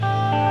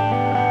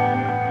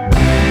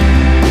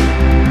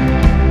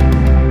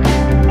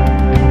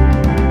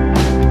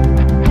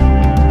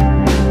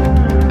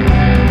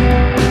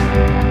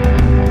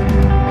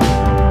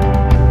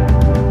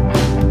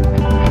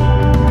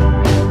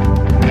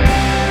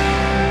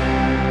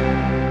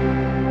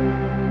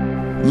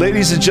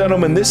Ladies and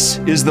gentlemen, this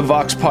is the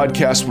Vox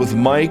Podcast with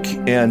Mike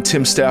and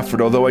Tim Stafford.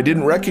 Although I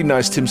didn't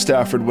recognize Tim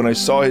Stafford when I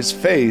saw his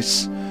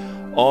face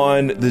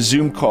on the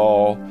Zoom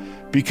call,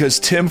 because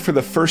Tim, for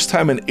the first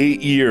time in 8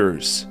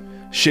 years,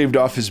 shaved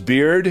off his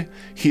beard.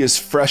 He is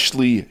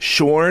freshly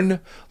shorn,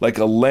 like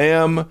a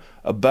lamb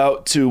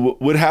about to...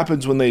 What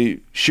happens when they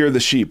shear the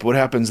sheep? What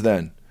happens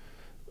then?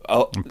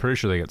 I'm pretty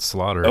sure they get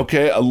slaughtered.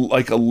 Okay,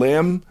 like a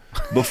lamb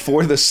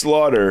before the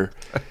slaughter.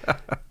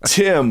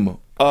 Tim,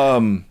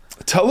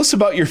 tell us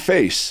about your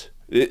face.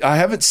 I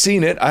haven't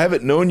seen it. I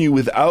haven't known you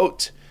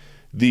without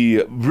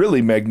the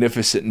really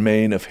magnificent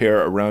mane of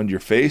hair around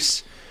your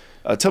face.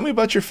 Tell me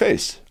about your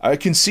face. I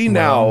can see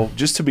now,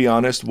 just to be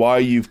honest, why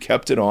you've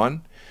kept it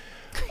on.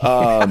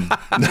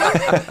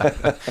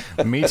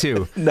 Me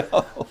too.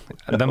 No.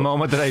 The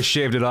moment that I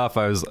shaved it off,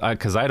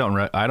 because I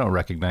don't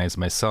recognize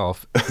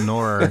myself,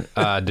 nor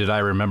did I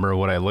remember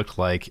what I looked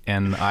like,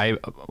 and I,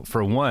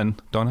 for one,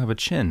 don't have a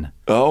chin.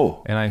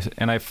 Oh.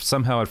 And I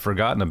somehow had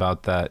forgotten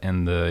about that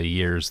in the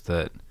years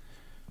that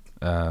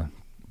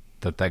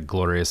that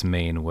glorious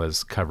mane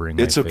was covering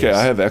my face. It's okay.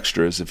 I have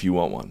extras if you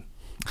want one.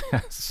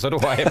 So do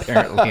I,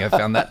 apparently. I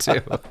found that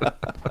too.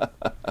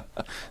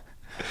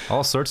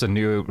 All sorts of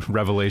new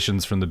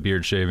revelations from the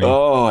beard shaving.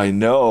 Oh, I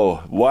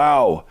know.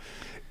 Wow.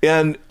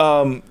 And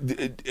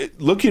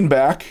looking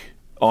back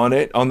on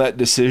it, on that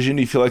decision,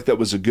 do you feel like that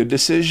was a good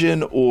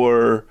decision,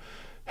 or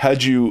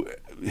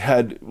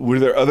were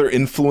there other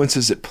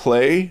influences at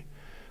play?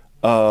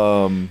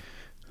 We're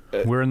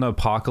in the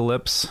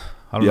apocalypse.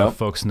 I don't know if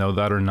folks know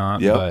that or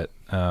not, but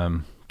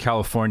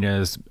California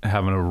is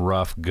having a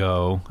rough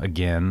go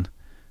again.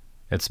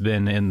 It's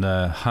been in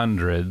the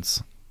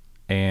hundreds,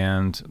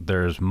 and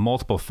there's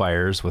multiple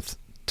fires with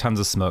tons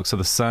of smoke. So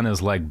the sun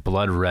is like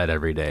blood red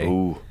every day.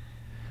 Ooh,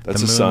 that's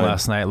the a moon sign.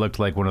 Last night looked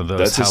like one of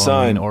those That's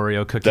Halloween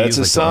Oreo cookies, That's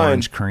a like sign. the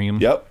orange cream.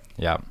 Yep.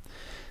 Yeah.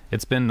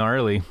 It's been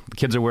gnarly. The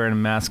kids are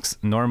wearing masks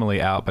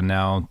normally out, but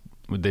now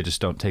they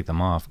just don't take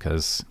them off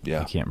because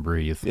you can't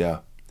breathe. Yeah.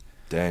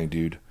 Dang,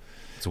 dude.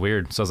 It's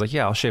weird. So I was like,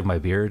 I'll shave my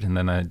beard. And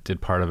then I did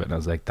part of it, and I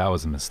was like, that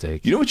was a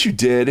mistake. You know what you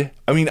did?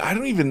 I mean, I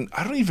don't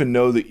even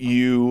know that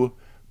you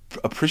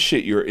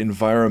appreciate your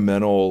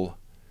environmental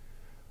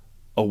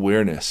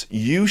awareness.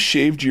 You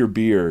shaved your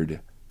beard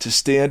to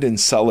stand in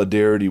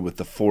solidarity with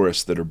the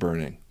forests that are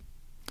burning.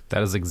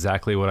 That is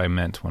exactly what I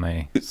meant when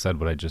I said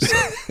what I just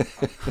said.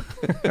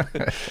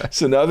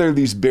 So now there are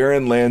these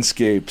barren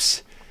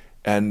landscapes,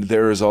 and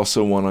there is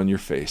also one on your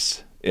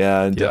face.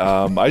 And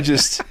I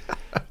just,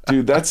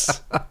 dude,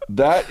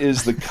 that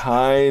is the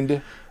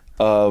kind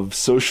of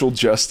social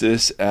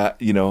justice,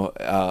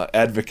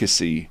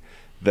 advocacy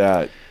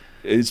that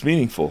is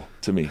meaningful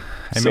to me.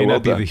 I may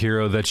not be the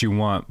hero that you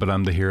want, but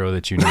I'm the hero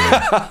that you need.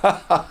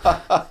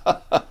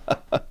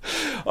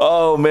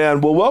 Oh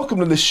man! Well, welcome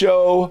to the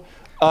show.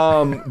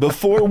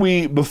 Before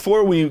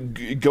we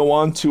go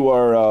on to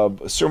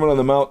our Sermon on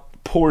the Mount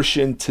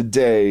portion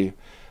today,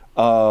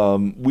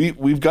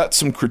 we've got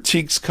some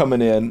critiques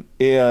coming in,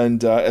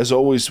 and as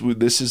always,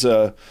 this is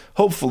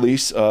hopefully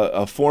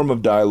a form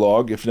of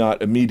dialogue, if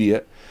not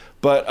immediate.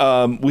 But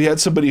we had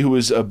somebody who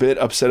was a bit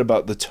upset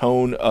about the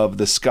tone of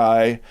the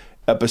Sky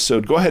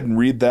episode. Go ahead and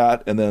read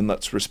that, and then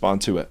let's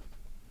respond to it.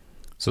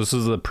 So this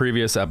is the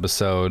previous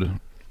episode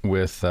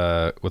with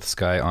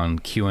Sky on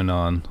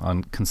QAnon,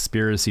 on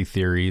conspiracy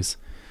theories.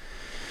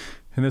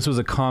 And this was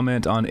a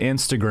comment on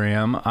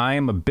Instagram. I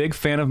am a big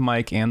fan of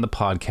Mike and the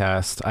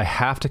podcast. I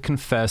have to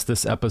confess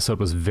this episode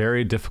was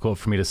very difficult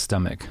for me to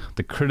stomach.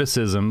 The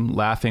criticism,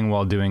 laughing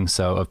while doing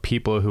so, of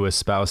people who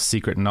espouse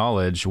secret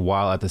knowledge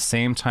while at the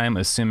same time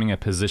assuming a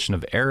position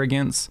of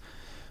arrogance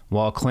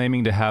while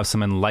claiming to have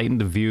some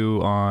enlightened view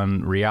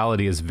on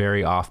reality is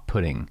very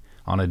off-putting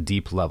on a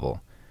deep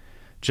level.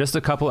 Just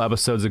a couple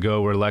episodes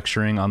ago, we're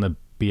lecturing on the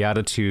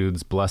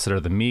Beatitudes, blessed are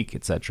the meek,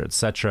 etc.,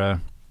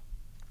 etc.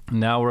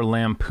 Now we're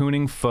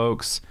lampooning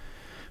folks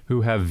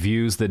who have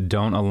views that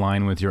don't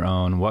align with your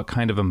own. What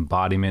kind of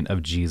embodiment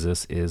of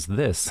Jesus is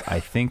this? I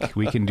think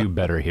we can do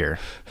better here.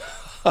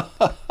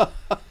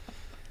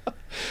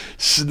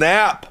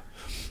 Snap.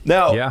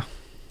 Now,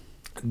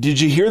 did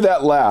you hear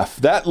that laugh?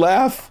 That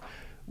laugh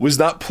was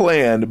not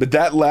planned, but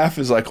that laugh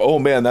is like, oh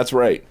man, that's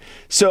right.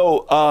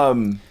 So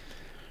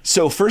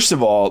first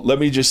of all, let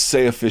me just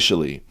say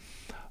officially,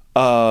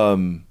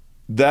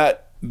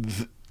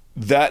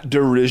 that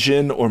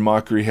derision or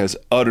mockery has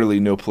utterly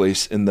no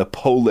place in the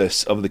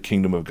polis of the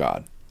kingdom of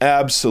God.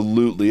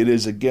 Absolutely. It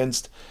is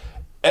against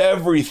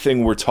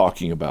everything we're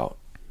talking about.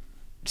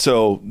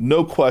 So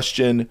no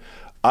question.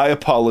 I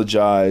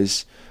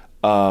apologize.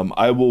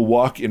 I will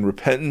walk in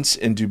repentance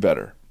and do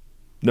better.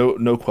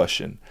 No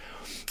question.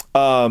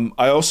 I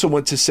also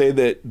want to say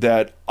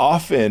that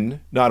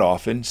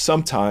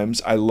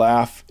sometimes I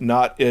laugh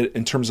not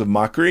in terms of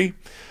mockery.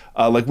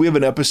 Like we have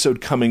an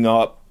episode coming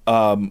up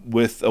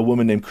with a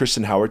woman named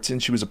Kristen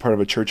Howerton. She was a part of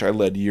a church I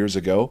led years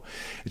ago.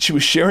 And she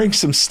was sharing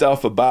some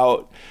stuff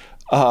about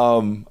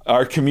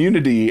our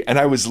community, and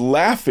I was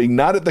laughing,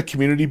 not at the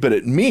community, but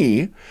at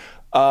me,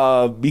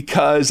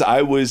 because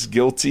I was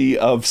guilty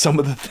of some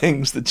of the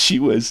things that she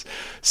was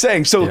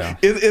saying. So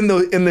in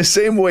the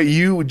same way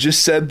you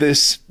just said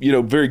this,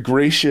 very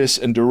gracious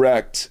and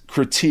direct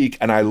critique,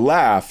 and I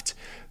laughed.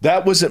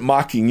 That wasn't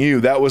mocking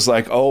you. That was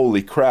like,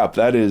 holy crap,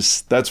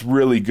 that's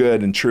really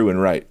good and true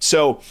and right.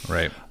 So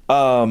right.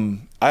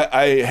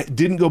 I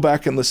didn't go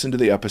back and listen to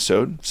the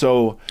episode.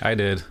 So I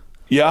did.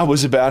 Yeah,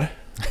 was it bad?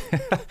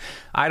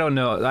 I don't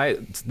know.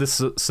 This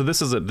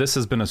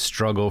has been a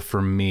struggle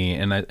for me,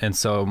 and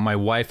so my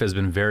wife has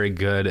been very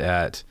good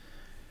at.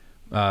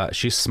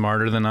 She's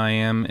smarter than I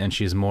am, and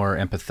she's more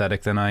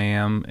empathetic than I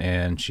am,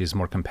 and she's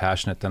more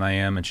compassionate than I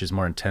am, and she's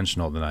more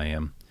intentional than I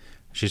am.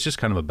 She's just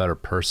kind of a better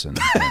person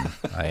than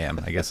I am,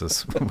 I guess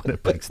is what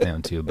it breaks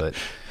down to. But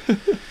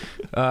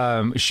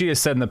she has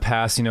said in the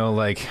past,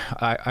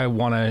 I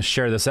want to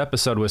share this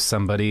episode with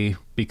somebody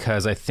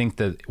because I think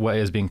that what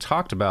is being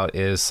talked about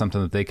is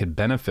something that they could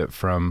benefit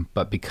from.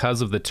 But because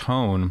of the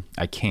tone,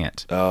 I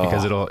can't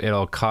because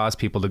it'll cause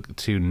people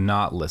to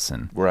not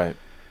listen. Right.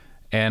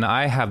 And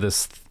I have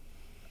this.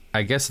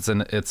 I guess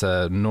it's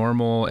a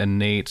normal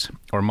innate,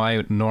 or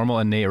my normal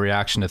innate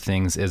reaction to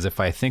things is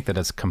if I think that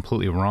it's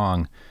completely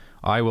wrong,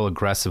 I will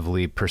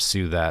aggressively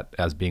pursue that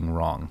as being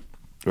wrong.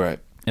 Right.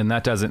 And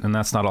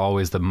that's not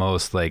always the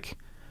most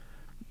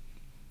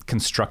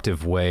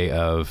constructive way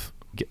of.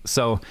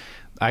 So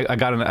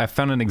I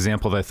found an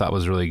example that I thought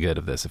was really good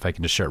of this. If I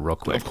can just share it real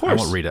quick. Of course. I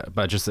won't read it,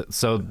 but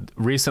so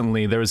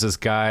recently there was this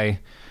guy.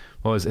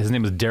 His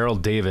name was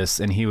Daryl Davis,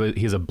 and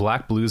he's a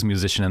black blues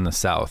musician in the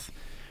South.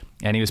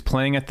 And he was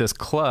playing at this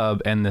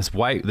club, and this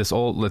white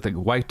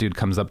dude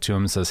comes up to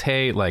him and says,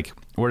 "Hey,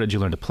 where did you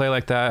learn to play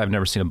like that? I've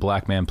never seen a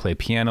black man play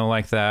piano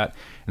like that."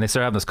 And they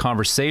start having this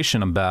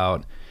conversation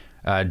about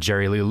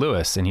Jerry Lee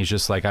Lewis, and he's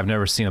just like, "I've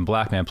never seen a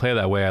black man play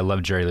that way. I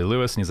love Jerry Lee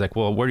Lewis." And he's like,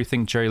 "Well, where do you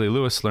think Jerry Lee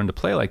Lewis learned to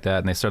play like that?"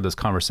 And they started this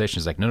conversation.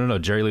 He's like, "No.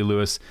 Jerry Lee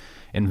Lewis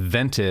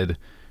invented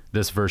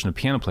this version of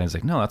piano playing." He's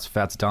like, "No, that's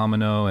Fats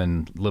Domino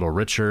and Little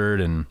Richard."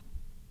 And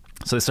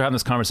so they start having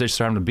this conversation,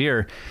 start having a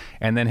beer,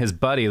 and then his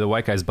buddy, the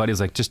white guy's buddy,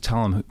 is like, "Just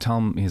tell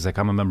him." He's like,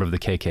 "I'm a member of the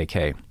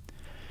KKK,"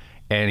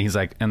 and he's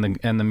like, and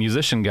the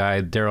musician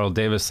guy, Daryl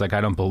Davis, like,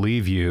 "I don't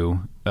believe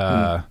you."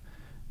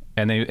 And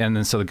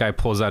then so the guy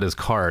pulls out his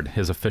card,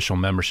 his official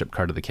membership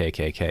card of the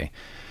KKK,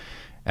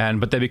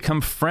 but they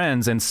become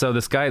friends. And so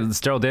this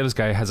Daryl Davis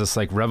guy has this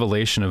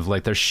revelation of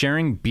they're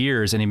sharing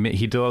beers, and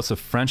he develops a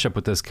friendship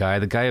with this guy.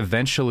 The guy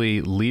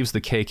eventually leaves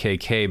the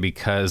KKK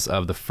because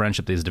of the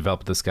friendship that he's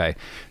developed with this guy.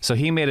 So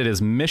he made it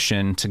his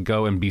mission to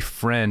go and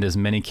befriend as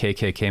many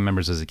KKK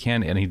members as he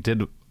can, and he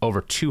did over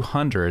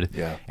 200.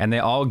 Yeah. And they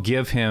all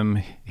give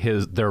him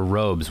their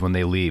robes when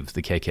they leave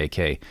the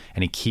KKK,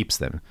 and he keeps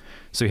them.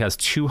 So he has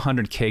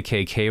 200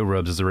 KKK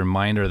robes as a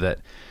reminder that.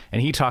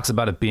 And he talks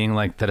about it being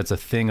that it's a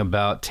thing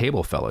about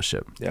table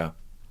fellowship. Yeah.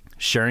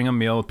 Sharing a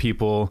meal with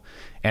people.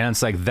 And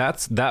it's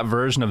that's that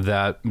version of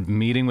that,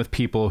 meeting with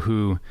people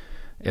who,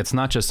 it's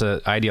not just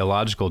an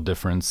ideological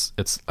difference.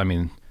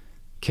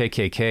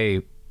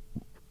 KKK,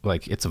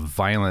 it's a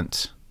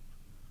violent,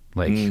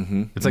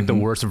 it's the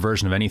worst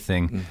version of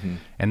anything. Mm-hmm.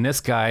 And this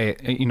guy,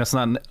 it's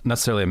not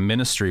necessarily a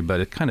ministry,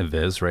 but it kind of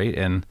is, right?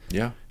 And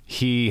yeah.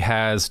 He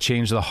has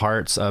changed the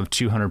hearts of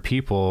 200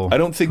 people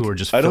who are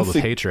just filled with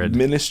hatred.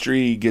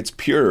 Ministry gets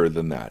purer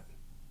than that.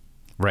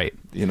 Right.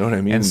 You know what I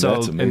mean? And so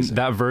that's amazing. And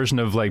that version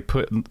of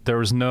there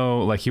was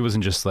no, he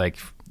wasn't just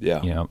F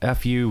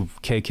you,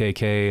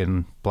 KKK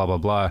and blah, blah,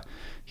 blah.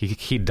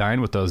 He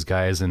dined with those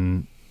guys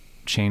and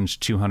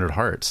changed 200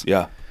 hearts.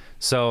 Yeah.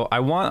 So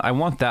I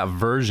want that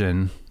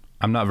version.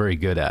 I'm not very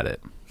good at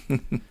it.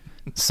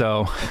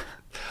 So.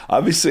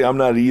 Obviously I'm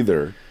not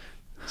either.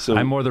 So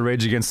I'm more the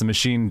Rage Against the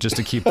Machine just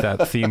to keep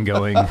that theme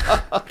going.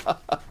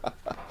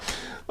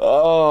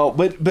 Oh,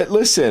 but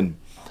listen.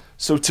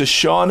 So to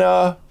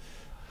Shauna,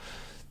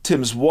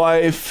 Tim's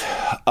wife,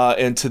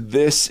 and to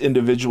this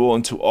individual,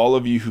 and to all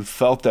of you who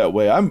felt that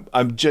way,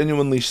 I'm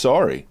genuinely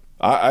sorry.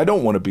 I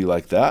don't want to be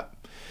like that.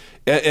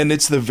 And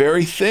it's the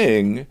very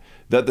thing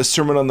that the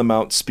Sermon on the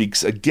Mount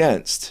speaks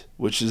against,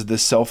 which is the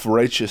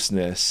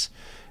self-righteousness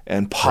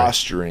and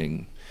posturing.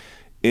 Right.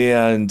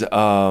 And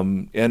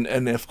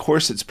of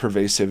course it's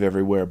pervasive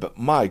everywhere, but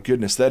my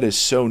goodness, that is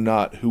so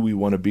not who we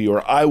want to be,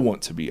 or I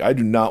want to be. I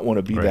do not want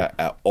to be that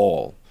at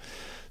all.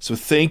 So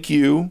thank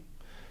you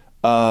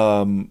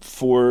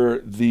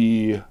for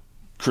the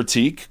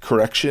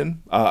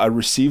correction. I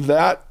receive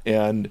that,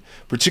 and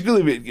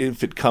particularly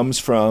if it comes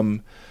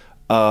from,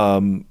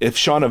 if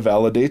Shauna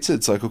validates it,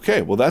 it's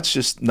okay, well, that's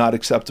just not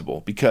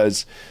acceptable,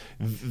 because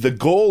the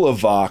goal of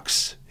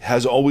Vox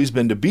has always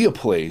been to be a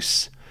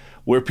place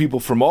where people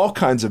from all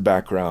kinds of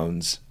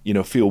backgrounds,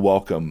 feel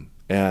welcome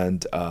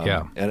and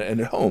at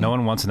home. No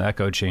one wants an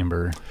echo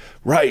chamber.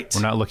 Right.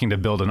 We're not looking to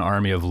build an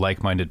army of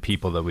like-minded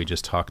people that we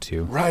just talked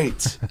to.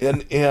 Right.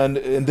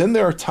 and then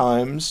there are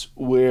times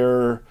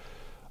where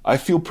I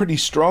feel pretty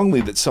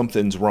strongly that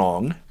something's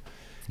wrong.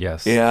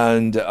 Yes.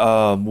 And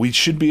we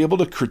should be able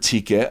to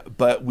critique it,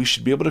 but we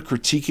should be able to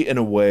critique it in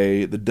a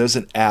way that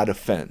doesn't add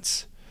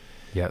offense.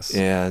 Yes.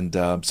 And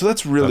so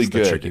that's really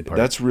That's the tricky good. part.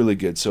 That's really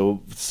good.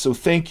 So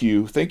thank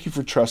you. Thank you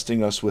for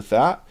trusting us with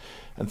that.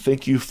 And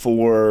thank you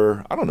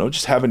for, I don't know,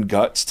 just having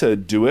guts to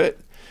do it,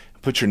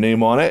 put your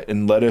name on it,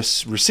 and let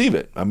us receive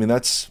it. I mean,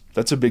 that's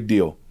a big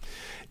deal.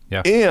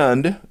 Yeah.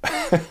 And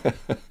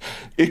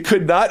it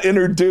could not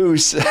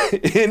introduce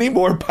any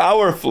more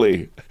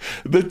powerfully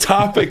the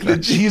topic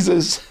that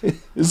Jesus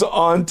is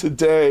on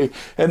today.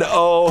 And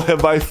oh,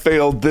 have I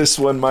failed this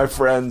one, my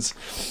friends.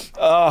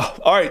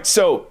 All right,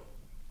 so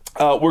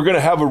we're going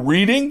to have a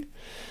reading.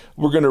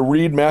 We're going to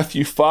read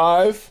Matthew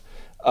 5,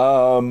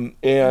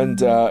 and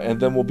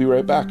then we'll be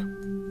right back.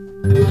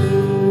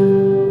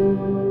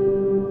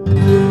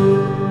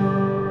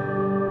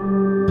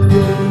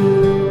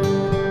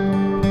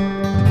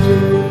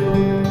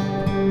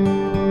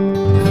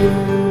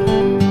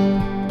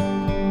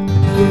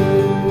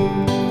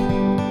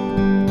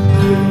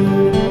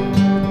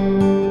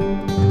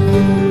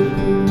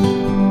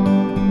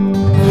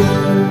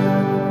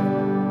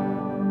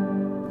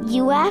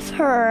 You have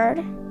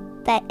heard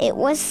that it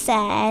was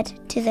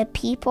said to the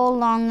people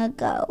long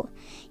ago,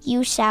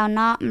 "You shall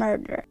not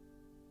murder."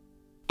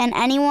 And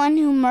anyone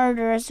who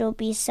murders will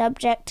be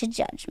subject to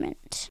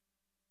judgment.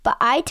 But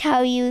I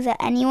tell you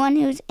that anyone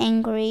who's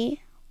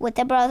angry with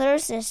a brother or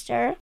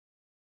sister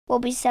will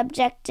be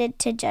subjected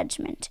to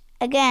judgment.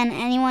 Again,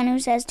 anyone who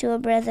says to a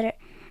brother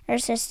or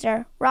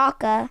sister,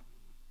 "Raka,"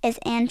 is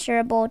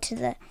answerable to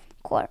the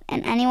court.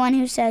 And anyone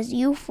who says,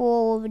 "You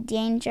fool," will be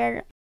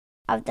danger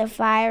of the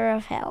fire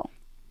of hell.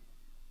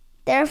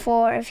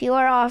 Therefore, if you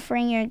are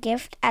offering your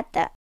gift at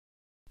the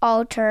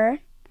altar,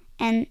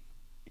 and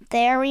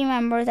there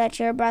remember that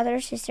your brother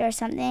or sister has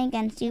something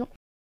against you,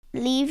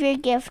 leave your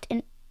gift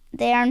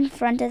there in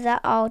front of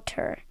the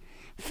altar.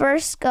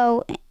 First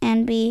go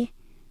and be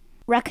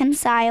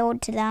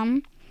reconciled to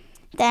them,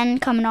 then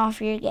come and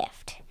offer your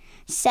gift.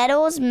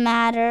 Settle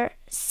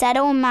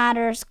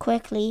matters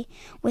quickly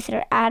with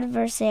your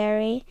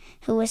adversary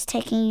who is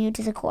taking you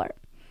to the court.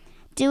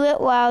 Do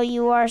it while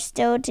you are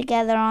still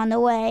together on the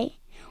way,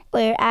 or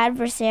your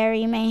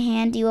adversary may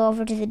hand you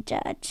over to the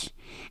judge,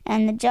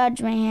 and the judge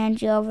may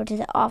hand you over to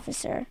the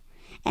officer,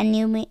 and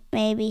you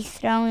may be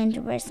thrown into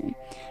prison.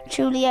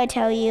 Truly I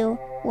tell you,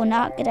 will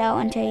not get out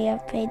until you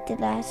have paid the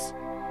last.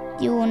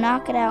 You will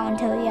not get out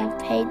until you have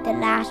paid the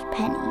last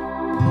penny.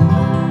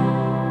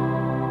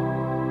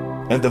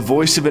 And the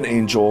voice of an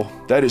angel,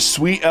 that is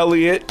Sweet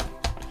Elliott,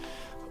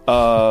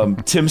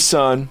 Tim's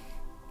son.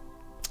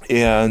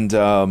 And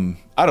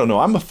I don't know,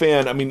 I'm a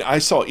fan. I mean, I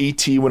saw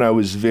E.T. when I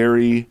was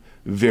very,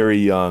 very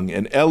young.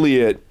 And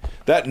Elliott,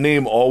 that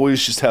name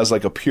always just has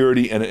like a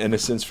purity and an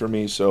innocence for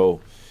me.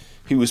 So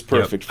he was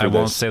perfect for I this.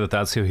 won't say that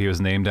that's who he was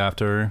named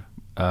after,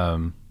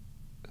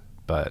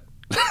 but...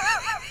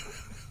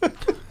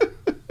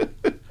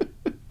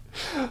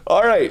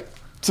 All right.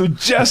 So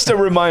just a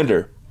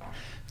reminder,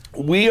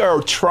 we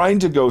are trying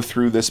to go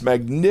through this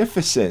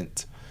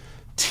magnificent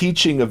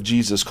teaching of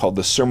Jesus called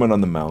the Sermon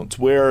on the Mount,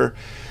 where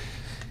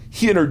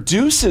he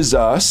introduces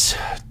us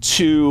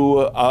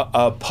to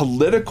a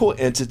political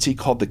entity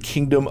called the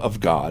Kingdom of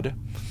God.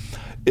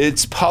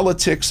 Its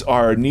politics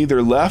are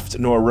neither left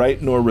nor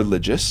right nor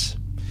religious.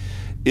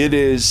 It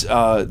is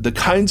the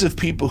kinds of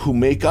people who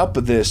make up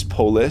this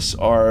polis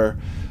are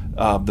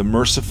the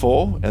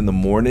merciful and the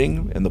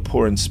mourning and the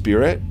poor in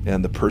spirit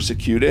and the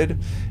persecuted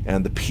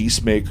and the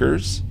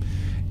peacemakers.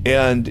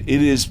 And it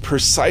is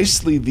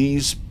precisely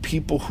these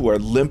people who are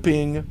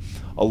limping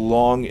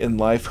along in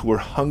life, who are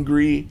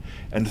hungry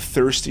and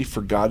thirsty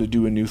for God to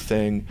do a new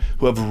thing,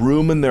 who have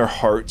room in their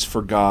hearts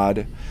for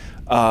God.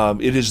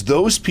 It is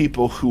those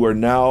people who are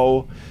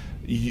now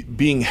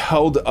being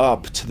held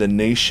up to the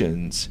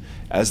nations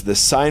as the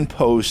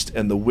signpost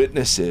and the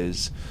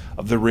witnesses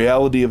of the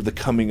reality of the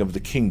coming of the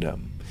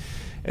kingdom.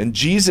 And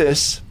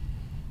Jesus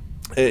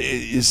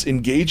is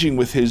engaging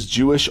with his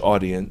Jewish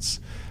audience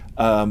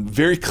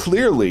very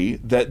clearly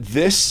that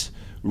this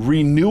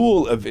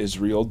renewal of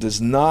Israel does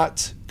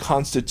not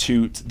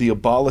constitute the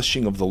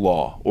abolishing of the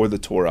law or the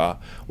Torah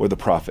or the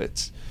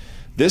prophets.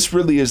 This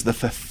really is the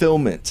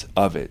fulfillment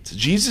of it.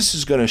 Jesus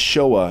is going to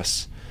show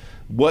us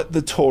what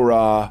the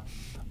Torah,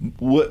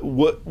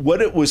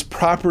 what it was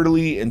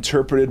properly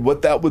interpreted,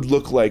 what that would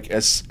look like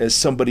as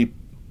somebody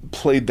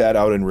played that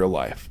out in real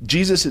life.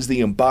 Jesus is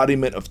the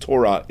embodiment of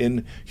Torah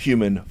in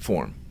human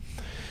form.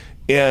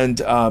 And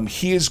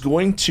he is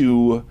going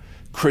to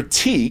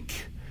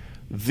critique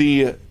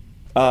the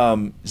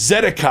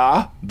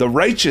Zedekah, the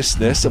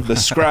righteousness of the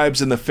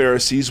scribes and the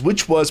Pharisees,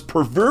 which was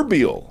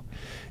proverbial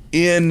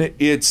in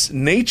its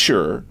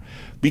nature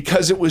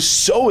because it was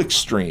so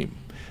extreme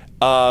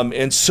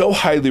and so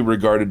highly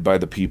regarded by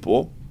the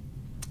people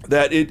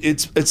that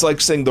it's like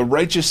saying the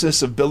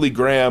righteousness of Billy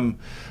Graham,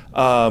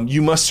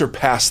 you must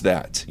surpass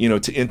that,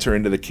 to enter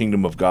into the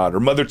kingdom of God, or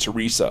Mother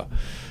Teresa.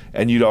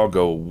 And you'd all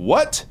go,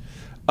 what?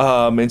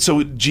 And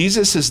so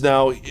Jesus is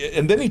now,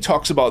 and then he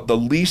talks about the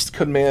least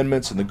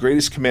commandments and the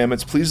greatest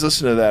commandments. Please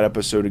listen to that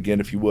episode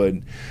again if you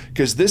would,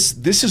 because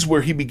this is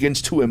where he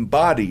begins to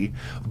embody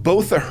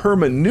both a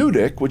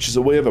hermeneutic, which is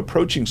a way of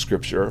approaching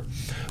Scripture,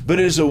 but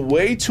it is a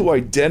way to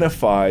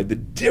identify the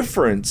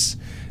difference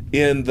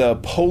in the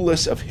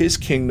polis of his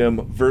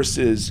kingdom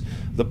versus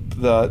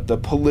the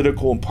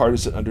political and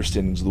partisan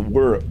understandings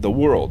of the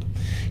world.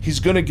 He's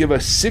going to give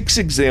us 6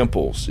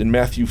 examples in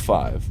Matthew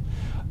 5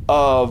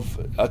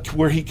 of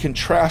where he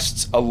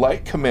contrasts a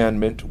light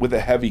commandment with a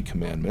heavy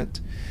commandment,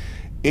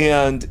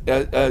 and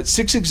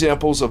 6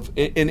 examples of,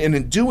 and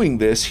in doing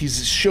this,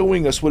 he's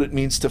showing us what it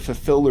means to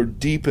fulfill or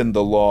deepen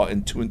the law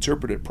and to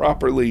interpret it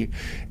properly,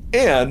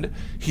 and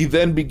he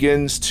then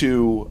begins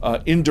to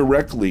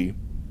indirectly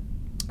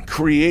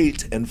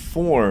create and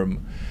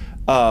form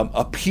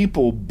a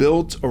people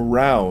built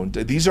around,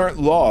 these aren't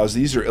laws,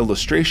 these are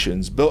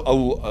illustrations, built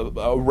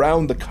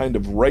around the kind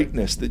of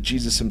rightness that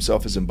Jesus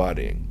himself is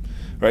embodying.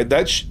 Right?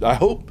 I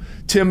hope,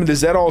 Tim,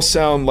 does that all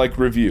sound like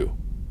review?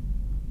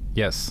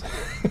 Yes.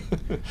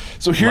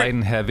 So here, light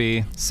and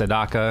heavy,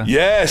 tzedakah.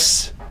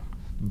 Yes.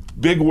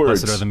 Big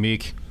words. Blessed are the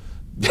meek.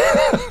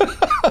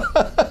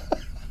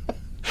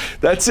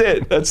 That's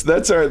it.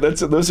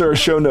 Those are our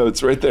show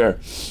notes right there.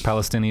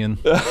 Palestinian.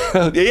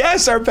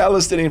 Yes, our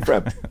Palestinian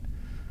friend.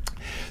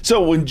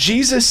 So when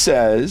Jesus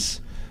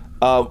says,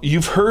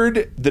 you've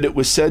heard that it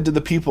was said to the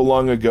people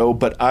long ago,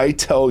 but I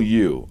tell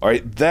you, all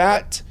right,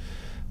 that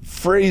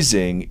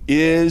phrasing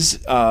is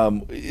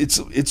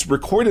it's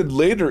recorded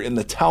later in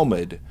the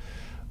Talmud,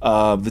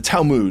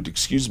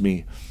 excuse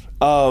me,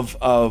 of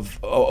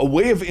a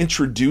way of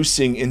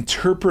introducing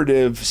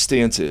interpretive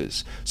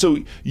stances. So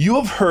you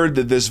have heard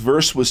that this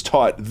verse was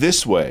taught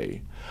this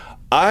way.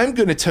 I'm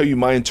going to tell you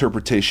my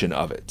interpretation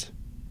of it.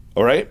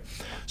 All right?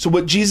 So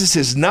what Jesus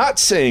is not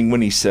saying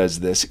when he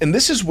says this, and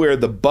this is where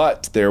the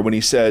but there, when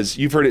he says,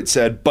 you've heard it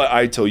said, but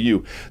I tell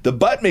you, the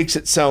but makes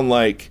it sound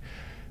like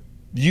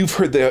you've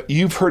heard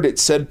it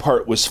said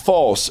part was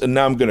false, and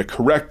now I'm going to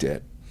correct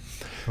it.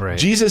 Right.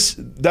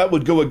 That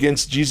would go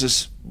against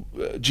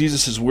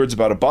Jesus's words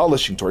about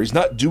abolishing Torah. He's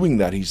not doing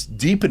that. He's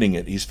deepening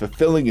it. He's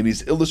fulfilling it.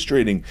 He's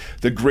illustrating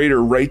the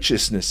greater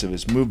righteousness of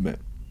his movement.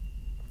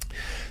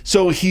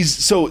 So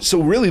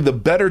really the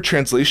better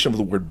translation of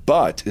the word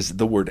but is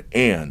the word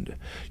and.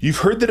 You've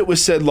heard that it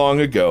was said long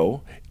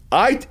ago,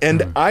 I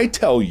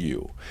tell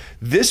you.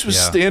 This was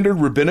standard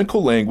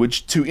rabbinical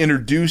language to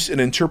introduce an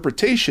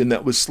interpretation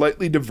that was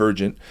slightly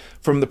divergent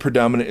from the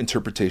predominant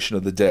interpretation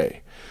of the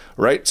day.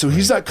 Right? So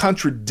he's not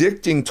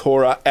contradicting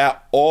Torah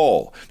at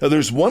all. Now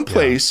there's one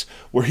place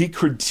where he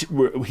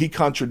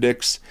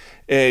contradicts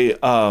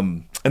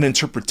an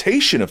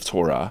interpretation of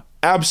Torah,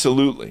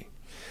 absolutely.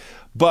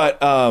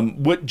 But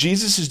what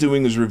Jesus is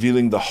doing is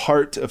revealing the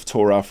heart of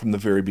Torah from the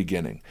very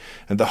beginning.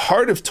 And the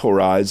heart of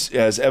Torah,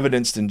 as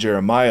evidenced in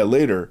Jeremiah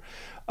later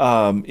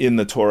in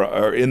the Torah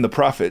or in the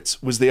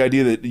prophets, was the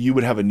idea that you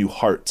would have a new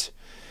heart.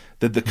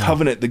 That the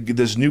covenant,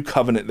 this new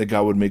covenant that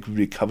God would make would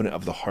be a covenant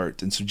of the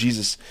heart. And so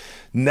Jesus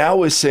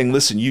now is saying,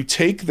 listen, you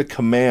take the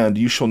command,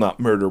 you shall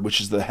not murder,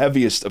 which is the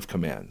heaviest of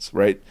commands,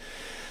 right?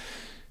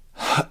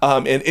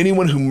 And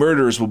anyone who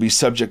murders will be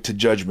subject to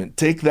judgment.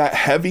 Take that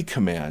heavy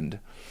command,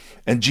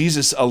 and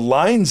Jesus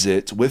aligns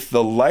it with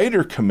the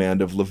lighter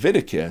command of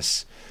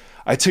Leviticus.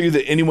 I tell you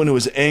that anyone who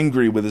is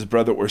angry with his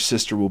brother or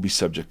sister will be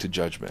subject to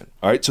judgment.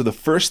 All right, so the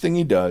first thing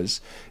he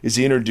does is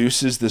he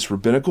introduces this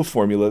rabbinical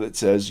formula that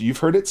says, you've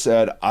heard it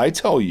said, I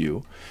tell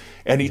you,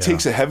 and he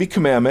takes a heavy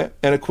commandment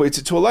and equates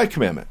it to a light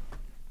commandment,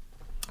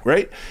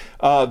 right?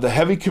 The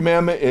heavy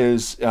commandment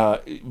is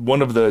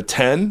one of the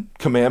 10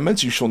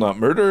 commandments, you shall not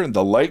murder, and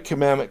the light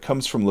commandment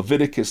comes from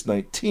Leviticus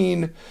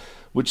 19,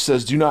 which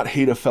says, do not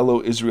hate a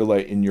fellow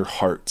Israelite in your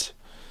heart.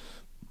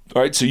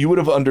 All right, so you would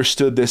have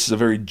understood this as a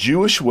very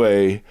Jewish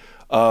way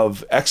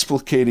of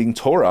explicating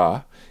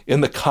Torah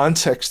in the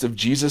context of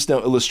Jesus now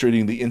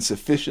illustrating the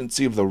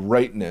insufficiency of the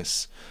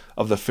rightness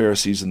of the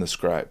Pharisees and the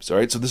scribes. All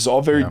right, so this is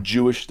all very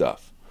Jewish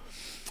stuff.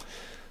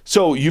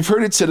 So you've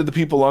heard it said to the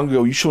people long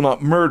ago, you shall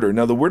not murder.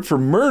 Now the word for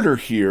murder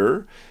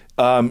here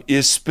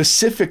is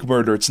specific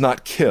murder. It's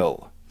not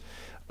kill.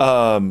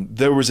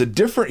 There was a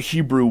different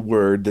Hebrew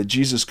word that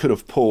Jesus could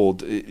have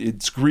pulled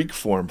its Greek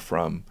form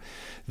from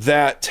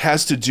that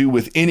has to do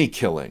with any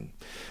killing.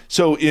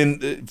 So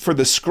for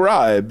the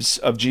scribes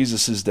of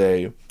Jesus's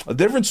day, the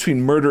difference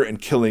between murder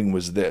and killing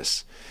was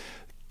this.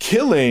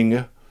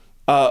 Murder,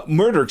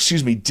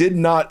 did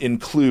not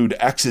include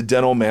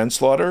accidental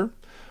manslaughter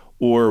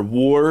or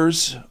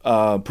wars,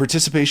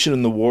 participation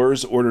in the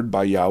wars ordered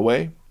by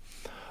Yahweh,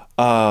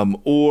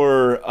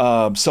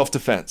 or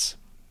self-defense.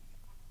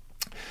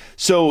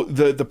 So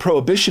the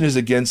prohibition is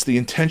against the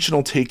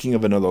intentional taking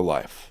of another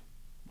life.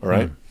 All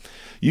right?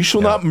 You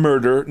shall not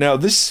murder. Now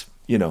this,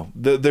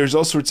 there's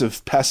all sorts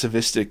of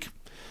pacifistic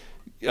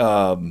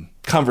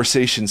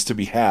conversations to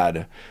be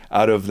had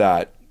out of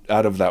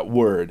that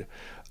word.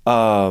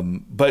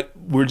 But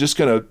we're just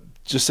going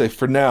to say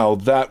for now,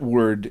 that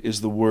word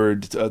is the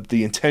word,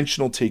 the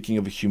intentional taking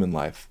of a human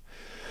life.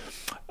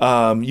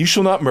 You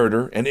shall not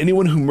murder, and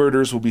anyone who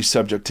murders will be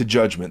subject to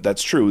judgment.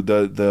 That's true.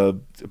 The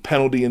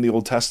penalty in the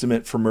Old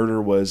Testament for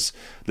murder was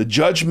the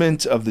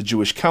judgment of the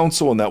Jewish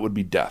council, and that would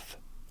be death.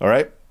 All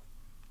right?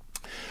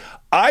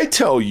 I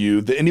tell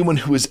you that anyone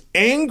who is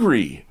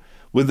angry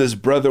with his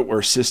brother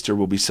or sister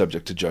will be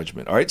subject to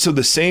judgment. All right? So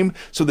the same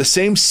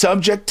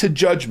subject to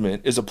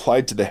judgment is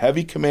applied to the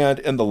heavy command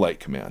and the light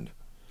command.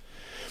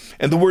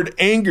 And the word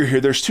anger here,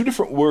 there's two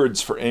different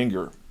words for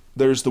anger.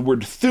 There's the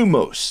word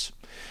thumos,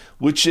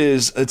 which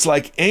is, it's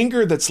like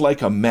anger that's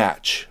like a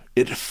match.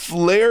 It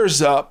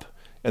flares up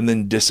and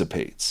then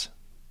dissipates.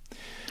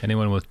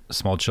 Anyone with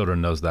small children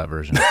knows that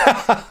version.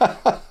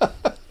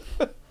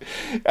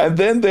 And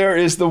then there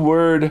is the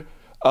word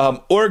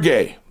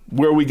orge,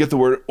 where we get the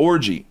word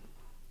orgy.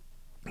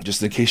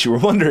 Just in case you were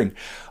wondering.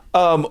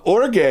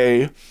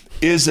 Orge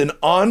is an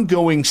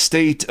ongoing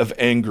state of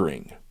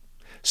angering.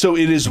 So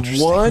it is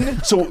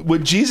one, so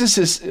what Jesus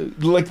is,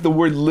 like the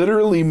word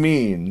literally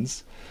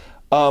means,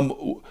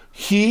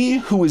 he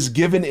who is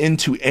given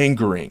into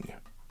angering.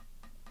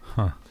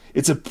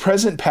 It's a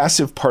present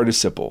passive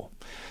participle.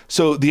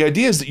 So the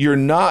idea is that you're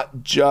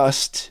not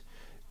just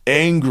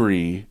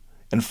angry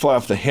and fly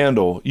off the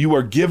handle. You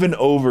are given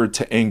over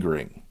to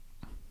angering.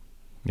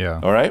 Yeah.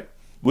 All right?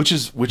 Which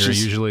is You're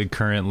usually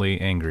currently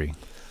angry.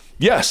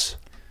 Yes.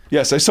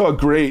 Yes, I saw a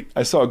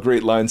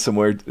great line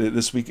somewhere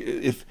this week.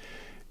 If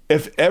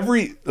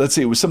let's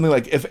say it was something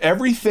like, if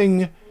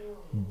everything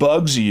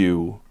bugs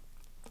you,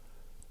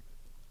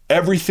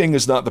 everything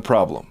is not the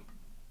problem.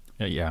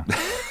 Yeah.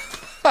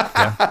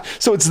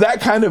 So it's that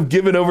kind of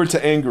given over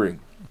to angering,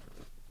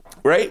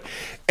 right?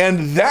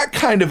 And that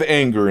kind of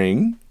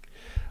angering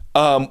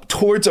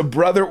towards a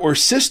brother or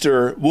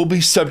sister will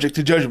be subject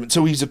to judgment.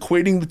 So he's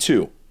equating the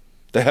two,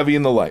 the heavy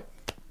and the light.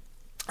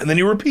 And then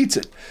he repeats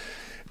it.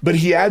 But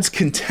he adds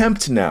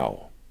contempt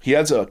now. He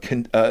adds a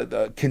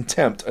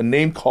contempt, a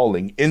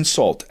name-calling,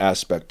 insult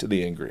aspect to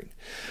the angering.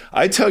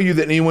 I tell you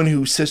that anyone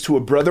who says to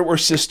a brother or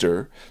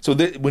sister, so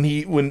that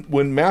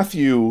when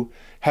Matthew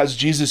has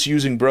Jesus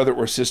using brother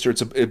or sister,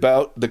 it's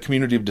about the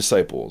community of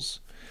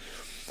disciples.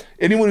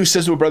 Anyone who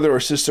says to a brother or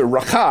sister,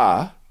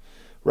 "Raka,"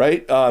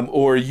 right,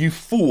 or "you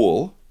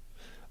fool,"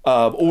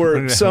 or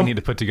We need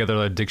to put together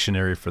a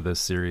dictionary for this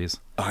series.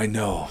 I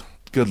know.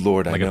 Good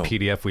Lord, I know. Like a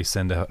PDF we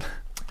send out.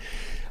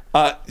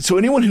 So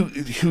anyone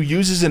who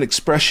uses an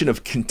expression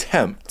of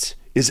contempt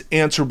is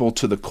answerable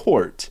to the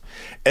court.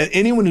 And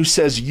anyone who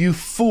says, "you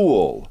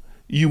fool,"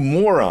 "you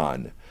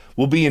moron,"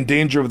 will be in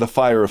danger of the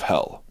fire of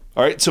hell.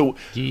 All right, so...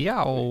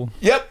 Yow.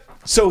 Yep.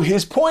 So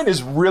his point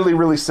is really,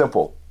 really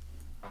simple.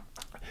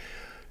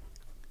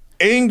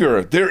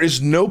 Anger, there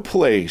is no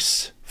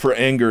place for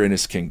anger in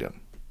his kingdom.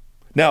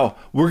 Now,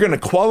 we're going to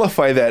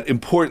qualify that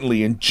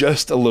importantly in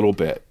just a little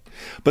bit.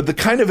 But the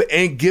kind of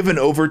given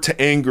over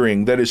to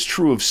angering that is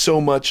true of so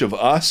much of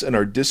us and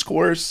our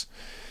discourse,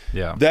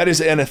 that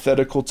is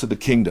antithetical to the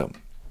kingdom.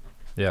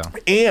 Yeah.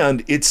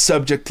 And it's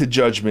subject to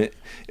judgment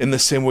in the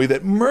same way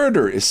that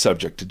murder is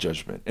subject to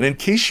judgment. And in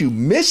case you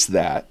miss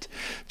that,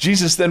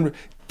 Jesus then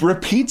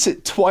repeats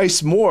it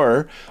twice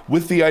more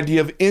with the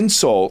idea of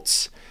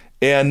insults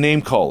and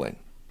name calling.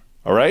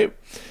 All right?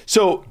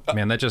 So,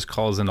 man, that just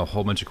calls in a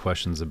whole bunch of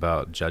questions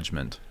about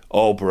judgment.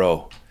 Oh,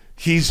 bro.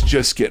 He's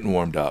just getting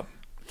warmed up.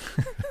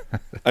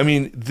 I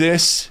mean,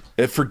 this,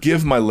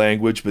 forgive my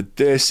language, but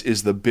this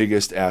is the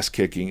biggest ass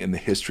kicking in the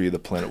history of the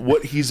planet.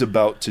 What he's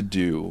about to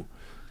do.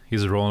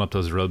 He's rolling up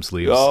those robe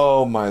sleeves.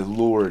 Oh, my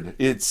Lord.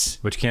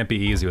 Which can't be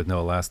easy with no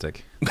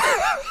elastic.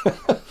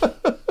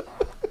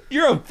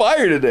 You're on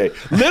fire today.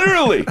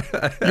 Literally,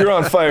 you're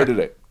on fire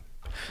today.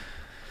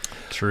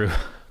 True.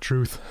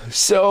 Truth.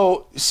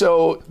 So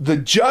the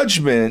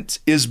judgment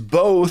is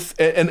both,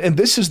 and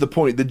this is the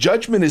point, the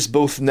judgment is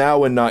both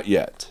now and not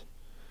yet.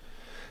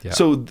 Yeah.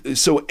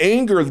 So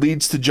anger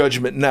leads to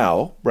judgment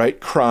now, right?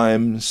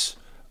 Crimes,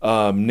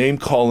 name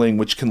calling,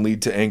 which can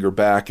lead to anger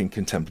back and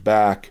contempt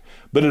back.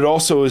 But it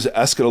also is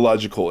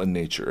eschatological in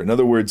nature. In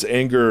other words,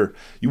 anger,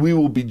 we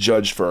will be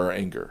judged for our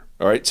anger.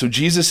 All right. So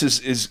Jesus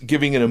is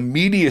giving an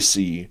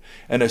immediacy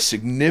and a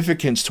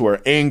significance to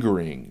our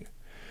angering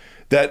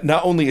that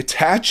not only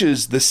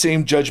attaches the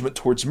same judgment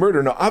towards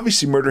murder. Now,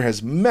 obviously, murder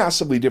has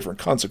massively different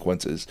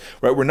consequences,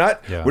 right? We're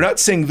not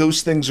saying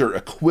those things are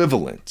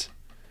equivalent.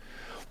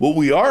 What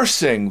we are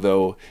saying,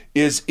 though,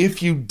 is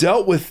if you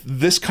dealt with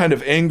this kind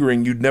of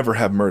angering, you'd never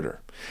have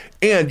murder.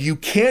 And you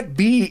can't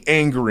be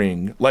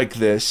angering like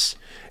this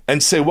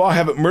and say, well, I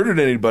haven't murdered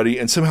anybody,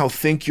 and somehow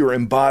think you're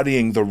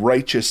embodying the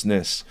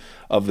righteousness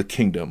of the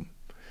kingdom.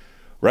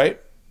 Right?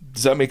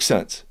 Does that make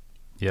sense?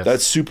 Yes.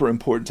 That's super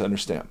important to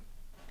understand.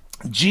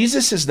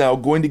 Jesus is now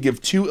going to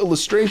give two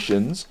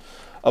illustrations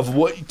of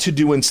what to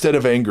do instead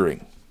of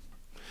angering.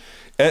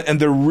 And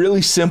they're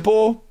really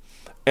simple,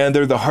 and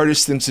they're the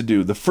hardest things to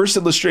do. The first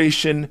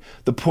illustration,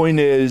 the point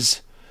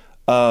is,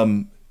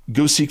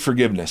 go seek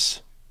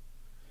forgiveness.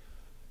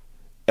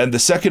 And the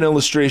second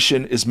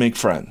illustration is make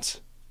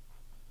friends.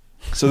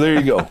 So there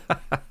you go.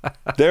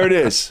 There it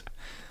is.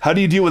 How do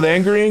you deal with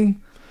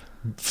angering?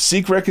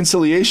 Seek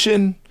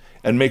reconciliation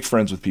and make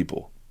friends with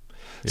people.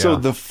 So Yeah.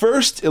 the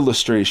first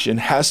illustration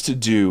has to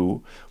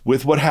do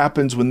with what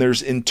happens when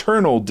there's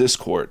internal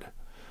discord.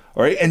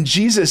 All right. And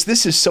Jesus,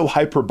 this is so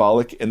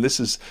hyperbolic, and this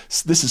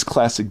is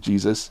classic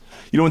Jesus.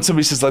 You know, when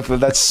somebody says like,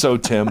 that's so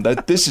Tim,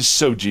 this is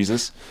so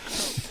Jesus.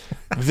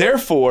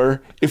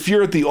 Therefore, if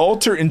you're at the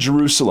altar in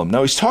Jerusalem,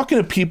 now he's talking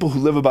to people who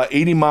live about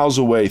 80 miles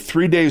away,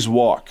 3 days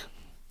walk,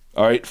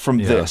 all right, from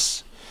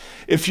this.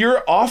 If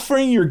you're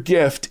offering your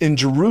gift in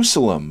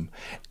Jerusalem,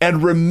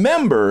 and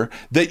remember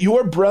that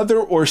your brother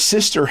or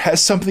sister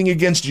has something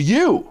against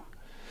you,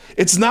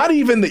 it's not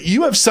even that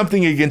you have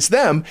something against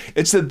them,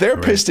 it's that they're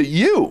pissed at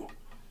you.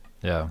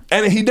 Yeah.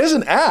 And he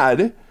doesn't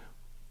add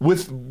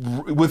with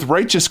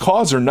righteous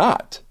cause or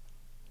not.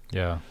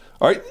 Yeah.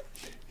 All right.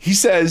 He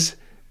says,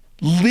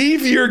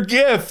 leave your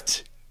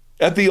gift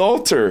at the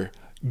altar.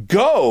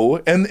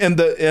 Go, and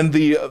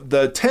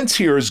the tense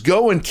here is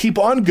go and keep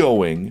on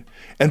going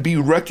and be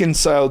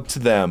reconciled to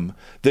them,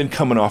 then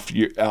come and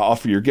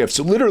offer your gift.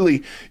 So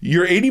literally,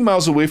 you're 80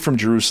 miles away from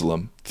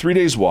Jerusalem, 3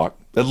 days walk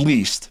at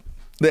least.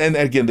 And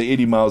again, the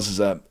 80 miles is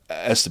an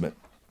estimate.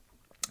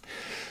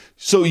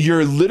 So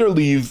you're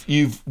literally,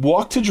 you've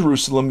walked to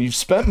Jerusalem, you've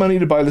spent money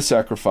to buy the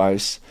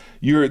sacrifice,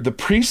 the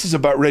priest is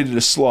about ready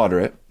to slaughter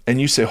it,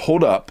 and you say,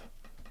 hold up,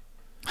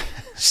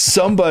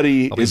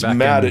 somebody is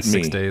mad at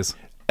me, 6 days.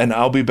 and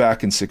I'll be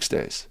back in 6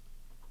 days.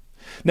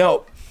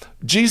 Now,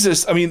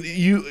 Jesus, I mean,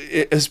 you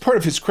as part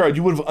of his crowd,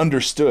 you would have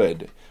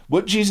understood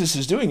what Jesus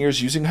is doing here is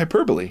using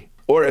hyperbole,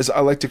 or as I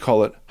like to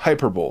call it,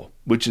 hyperbole,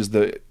 which is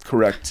the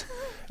correct,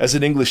 as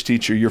an English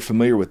teacher, you're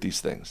familiar with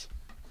these things.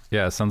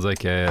 Yeah, it sounds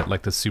like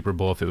the Super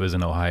Bowl if it was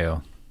in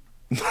Ohio.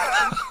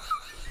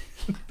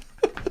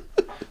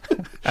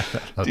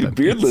 Dude,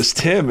 Beardless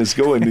Tim is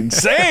going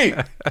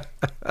insane.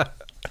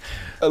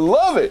 I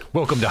love it.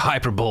 Welcome to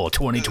Hyperbole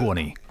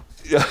 2020.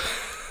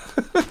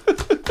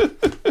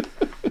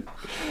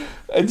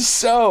 And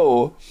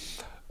so,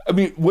 I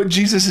mean, what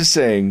Jesus is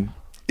saying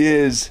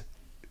is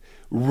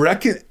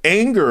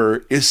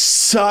anger is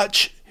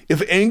such,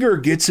 if anger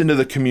gets into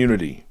the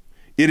community,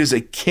 it is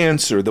a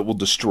cancer that will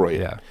destroy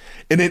it. Yeah.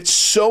 And it's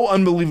so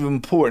unbelievably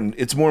important.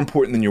 It's more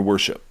important than your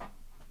worship.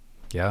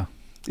 Yeah.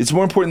 It's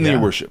more important than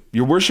your worship.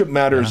 Your worship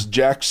matters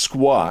jack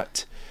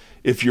squat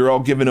if you're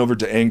all given over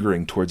to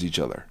angering towards each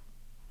other.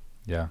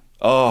 Yeah.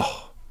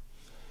 Oh,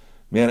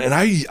 man. And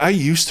I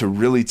used to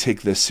really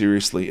take this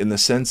seriously in the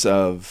sense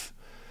of,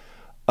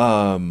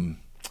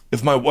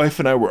 if my wife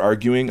and I were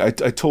arguing, I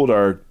told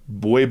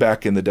way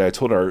back in the day, I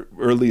told our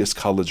earliest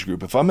college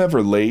group, if I'm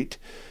ever late,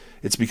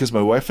 it's because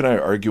my wife and I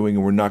are arguing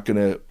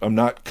and I'm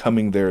not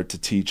coming there to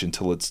teach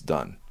until it's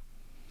done.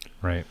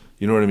 Right.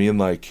 You know what I mean?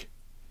 Like,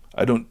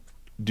 I don't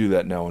do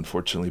that now,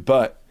 unfortunately,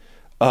 but,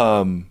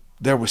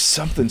 there was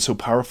something so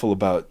powerful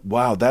about,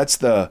 wow, that's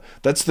the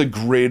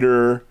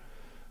greater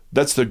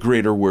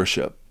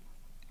worship.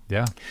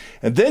 Yeah.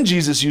 And then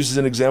Jesus uses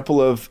an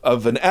example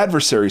of an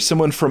adversary,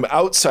 someone from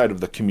outside of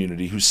the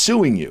community who's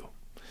suing you.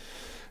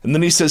 And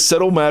then he says,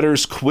 settle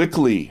matters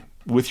quickly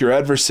with your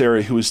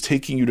adversary who is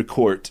taking you to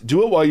court.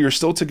 Do it while you're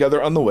still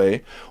together on the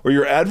way, or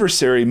your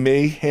adversary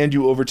may hand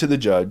you over to the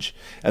judge,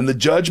 and the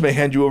judge may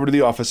hand you over to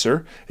the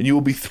officer, and you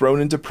will be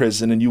thrown into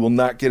prison, and you will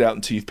not get out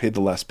until you've paid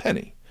the last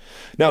penny.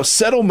 Now,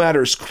 settle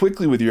matters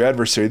quickly with your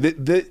adversary.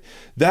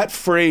 That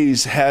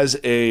phrase have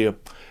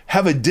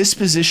a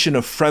disposition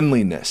of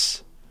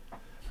friendliness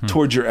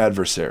towards your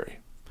adversary.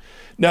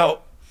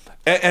 Now,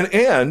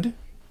 and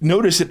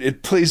notice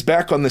it plays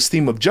back on this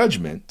theme of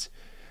judgment.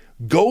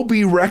 Go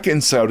be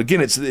reconciled.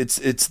 Again, it's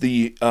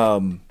the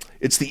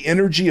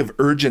energy of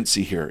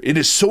urgency here. It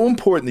is so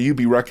important that you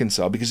be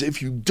reconciled, because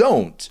if you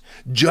don't,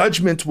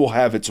 judgment will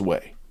have its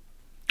way.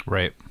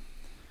 Right.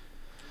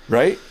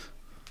 Right?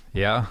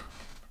 Yeah.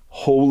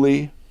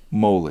 Holy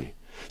moly.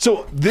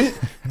 So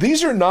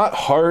these are not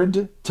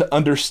hard to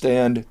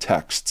understand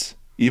texts,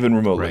 even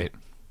remotely.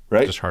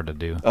 Right? Just hard to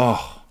do.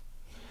 Oh.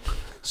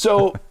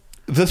 So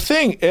the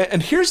thing,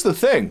 and here's the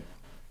thing.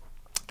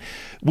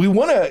 We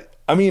want to,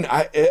 I mean,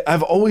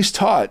 I've always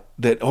taught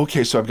that,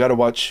 okay, so I've got to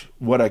watch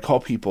what I call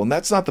people. And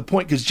that's not the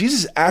point, because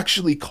Jesus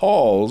actually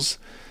calls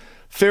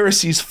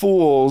Pharisees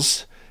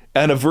fools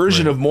and a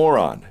version of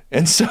moron.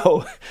 And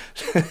so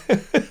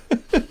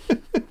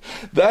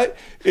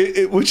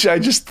which I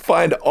just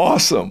find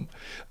awesome.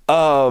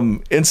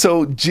 And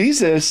so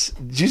Jesus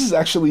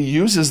actually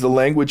uses the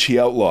language he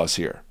outlaws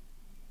here,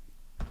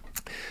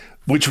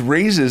 which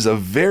raises a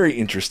very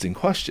interesting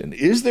question.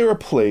 Is there a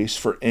place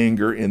for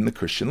anger in the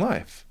Christian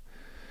life?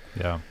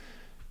 Yeah.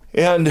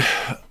 And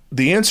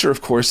the answer,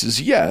 of course,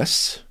 is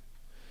yes,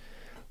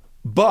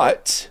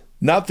 but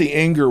not the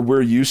anger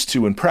we're used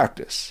to in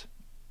practice.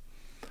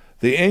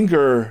 The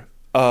anger,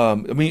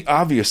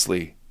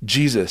 obviously,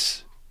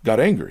 Jesus got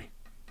angry,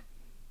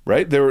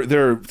 right?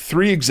 There are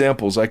 3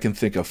 examples I can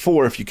think of,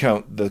 4 if you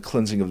count the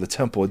cleansing of the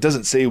temple. It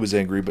doesn't say he was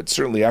angry, but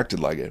certainly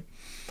acted like it.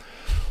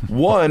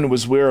 One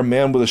was where a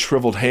man with a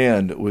shriveled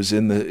hand was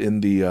in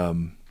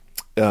the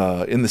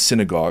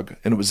synagogue,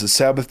 and it was the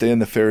Sabbath day,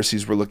 and the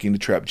Pharisees were looking to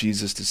trap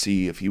Jesus to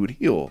see if he would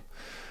heal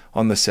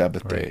on the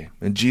Sabbath day.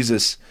 And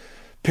Jesus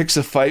picks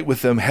a fight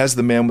with them, has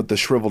the man with the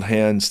shriveled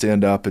hand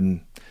stand up,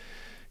 and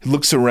he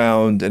looks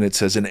around, and it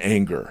says in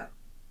anger.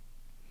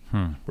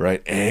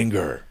 Right?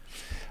 Anger.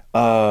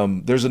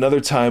 There's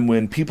another time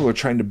when people are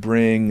trying to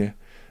bring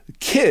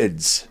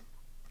kids,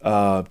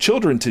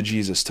 children to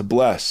Jesus to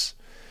bless.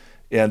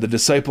 And the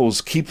disciples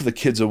keep the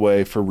kids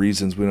away for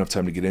reasons we don't have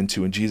time to get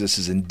into. And Jesus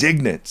is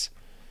indignant,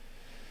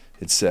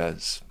 it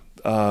says.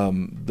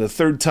 The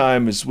third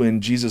time is when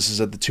Jesus is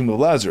at the tomb of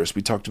Lazarus.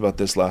 We talked about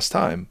this last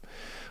time,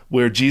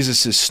 where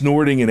Jesus is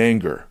snorting in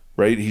anger,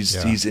 right?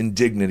 He's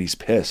indignant, he's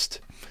pissed,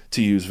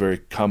 to use very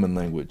common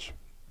language.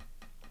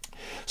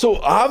 So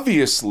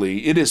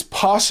obviously, it is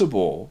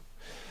possible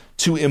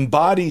to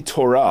embody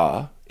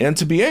Torah and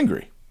to be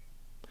angry.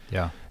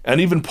 Yeah. And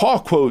even Paul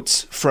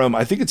quotes from,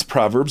 I think it's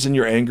Proverbs, "In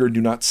your anger,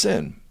 do not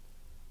sin."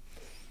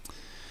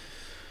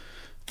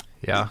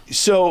 Yeah.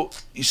 So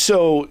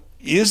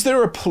is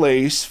there a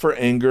place for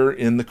anger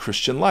in the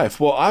Christian life?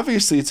 Well,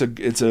 obviously, it's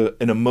an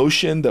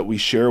emotion that we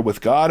share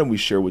with God and we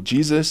share with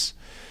Jesus.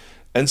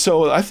 And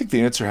so I think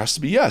the answer has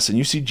to be yes. And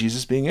you see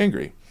Jesus being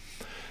angry.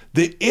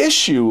 The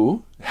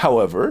issue,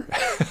 however,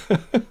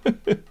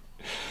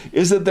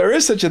 is that there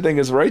is such a thing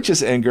as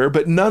righteous anger,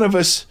 but none of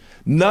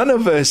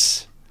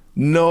us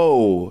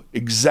know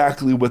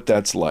exactly what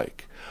that's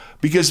like.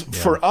 Because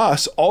for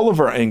us, all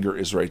of our anger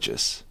is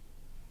righteous.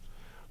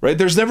 Right?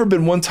 There's never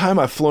been one time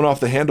I've flown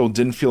off the handle and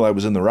didn't feel I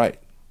was in the right.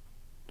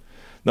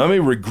 Now, I may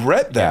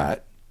regret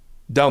that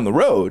down the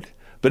road,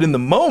 but in the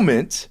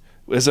moment,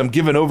 as I'm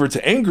given over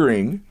to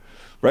angering,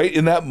 right,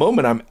 in that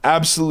moment, I'm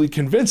absolutely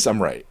convinced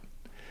I'm right.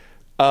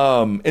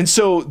 And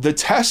so the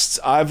tests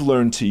I've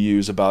learned to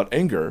use about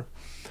anger,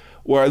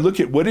 where I look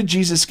at what did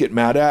Jesus get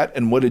mad at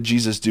and what did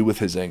Jesus do with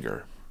his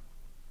anger?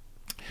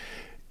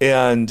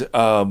 And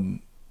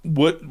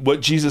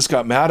what Jesus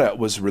got mad at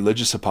was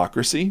religious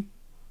hypocrisy.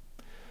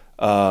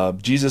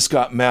 Jesus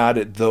got mad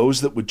at those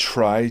that would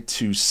try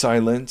to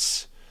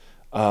silence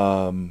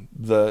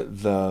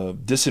the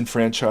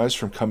disenfranchised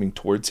from coming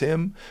towards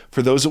him,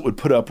 for those that would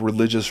put up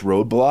religious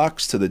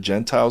roadblocks to the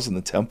Gentiles in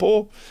the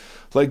temple.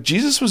 Like,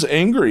 Jesus was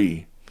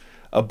angry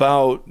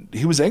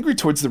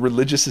towards the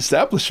religious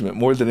establishment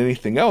more than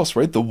anything else,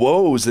 right? The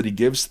woes that he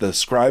gives the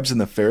scribes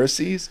and the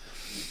Pharisees.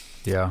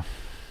 Yeah.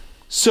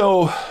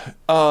 So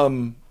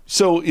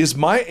is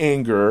my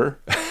anger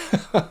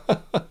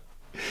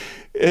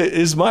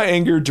is my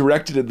anger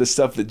directed at the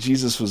stuff that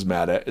Jesus was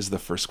mad at, is the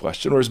first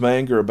question? Or is my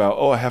anger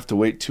about, I have to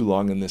wait too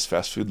long in this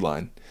fast food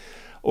line,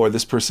 or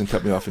this person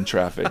cut me off in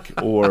traffic,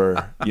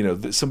 or,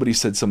 somebody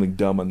said something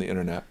dumb on the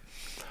internet?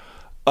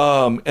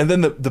 And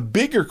then the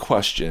bigger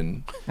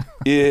question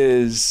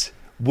is,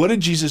 what did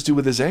Jesus do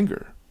with his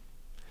anger?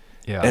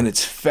 Yeah. And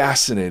it's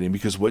fascinating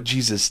because what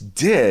Jesus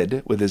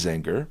did with his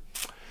anger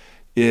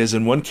is,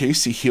 in one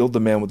case, he healed the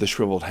man with the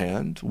shriveled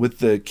hand. With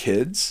the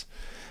kids,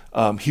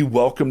 he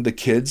welcomed the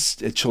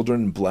kids,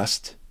 children, and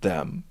blessed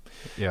them.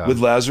 Yeah. With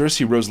Lazarus,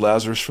 he rose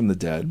Lazarus from the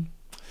dead.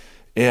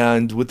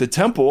 And with the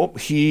temple,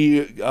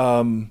 he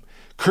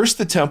cursed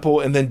the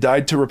temple and then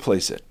died to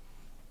replace it.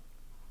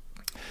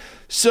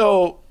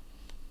 So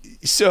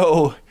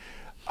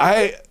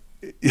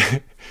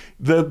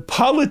the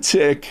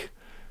politic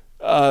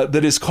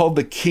that is called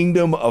the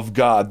kingdom of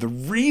God, the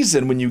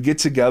reason when you get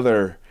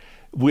together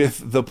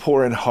with the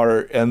poor in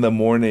heart and the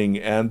mourning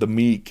and the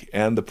meek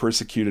and the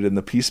persecuted and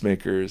the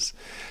peacemakers,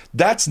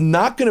 that's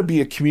not going to be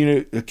a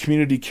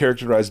community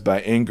characterized by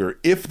anger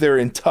if they're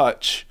in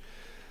touch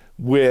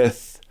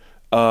with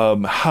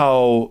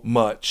how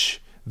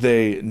much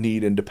they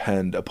need and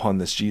depend upon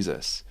this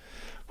Jesus,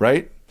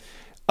 right?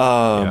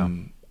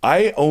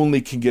 I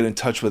only can get in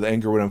touch with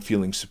anger when I'm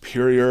feeling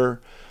superior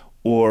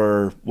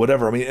or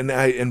whatever. I mean,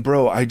 I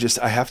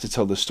have to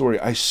tell this story.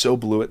 I so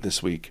blew it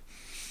this week.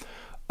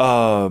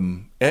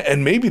 And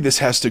maybe this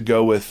has to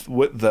go with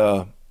what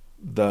the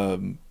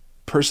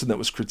person that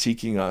was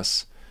critiquing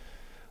us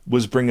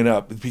was bringing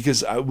up,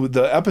 because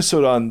the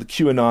episode on the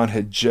QAnon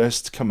had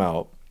just come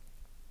out,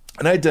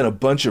 and I had done a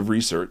bunch of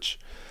research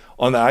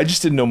on that. I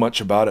just didn't know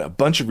much about it. A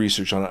bunch of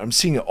research on it. I'm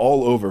seeing it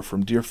all over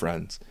from dear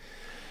friends.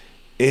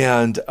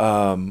 And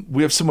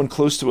we have someone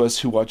close to us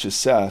who watches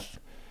Seth,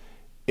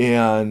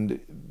 and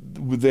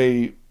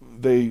they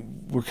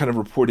were kind of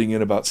reporting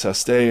in about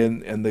Seth's day,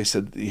 and they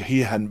said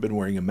he hadn't been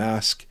wearing a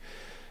mask.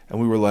 And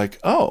we were like,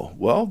 oh,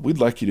 well, we'd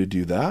like you to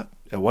do that.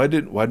 And why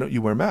don't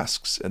you wear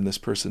masks? And this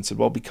person said,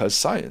 well, because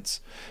science.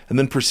 And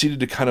then proceeded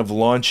to kind of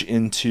launch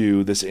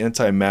into this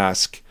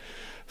anti-mask.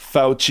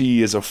 Fauci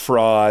is a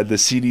fraud. The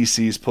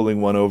CDC is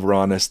pulling one over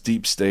on us.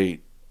 Deep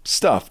state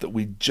stuff that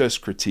we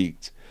just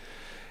critiqued.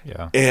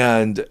 Yeah.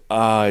 And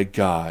I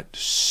got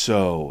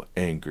so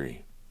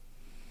angry.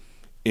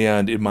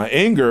 And in my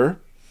anger,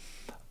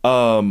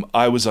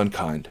 I was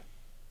unkind.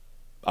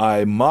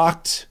 I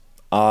mocked.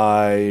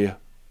 I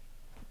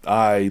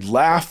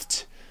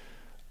laughed.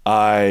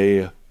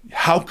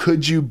 How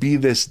could you be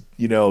this,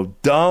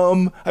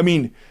 dumb? I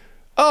mean,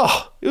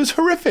 it was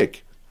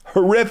horrific.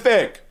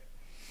 Horrific.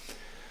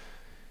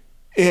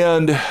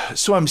 And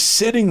so I'm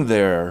sitting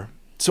there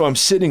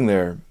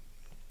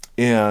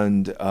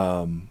And,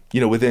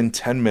 within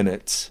 10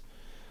 minutes,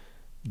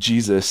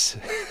 Jesus,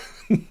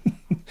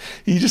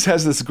 he just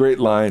has this great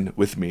line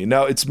with me.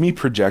 Now, it's me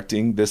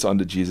projecting this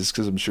onto Jesus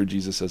because I'm sure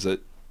Jesus says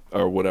it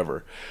or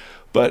whatever.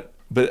 But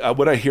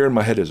what I hear in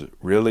my head is,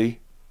 really?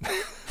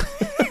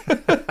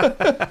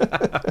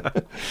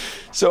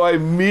 So I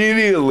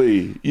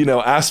immediately,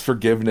 ask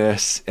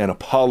forgiveness and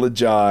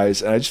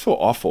apologize, and I just feel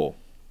awful.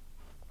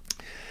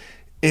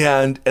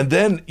 And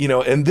then,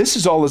 and this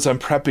is all as I'm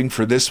prepping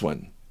for this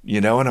one,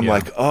 and I'm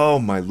like, oh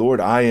my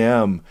Lord,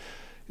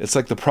 it's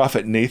like the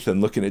prophet Nathan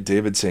looking at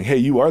David saying, hey,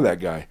 you are that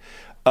guy.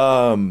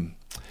 And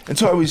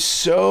so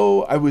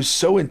I was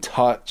so in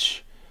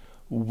touch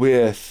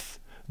with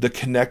the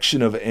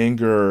connection of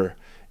anger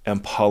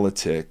and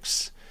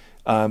politics.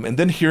 And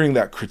then hearing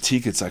that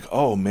critique, it's like,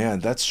 oh man,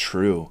 that's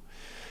true.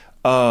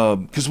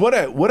 Because what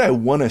I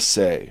want to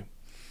say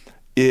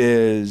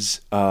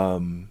is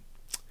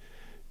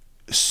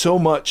so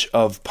much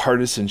of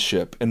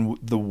partisanship in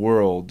the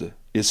world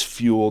is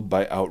fueled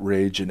by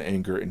outrage and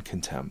anger and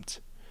contempt.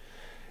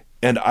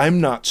 And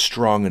I'm not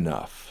strong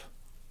enough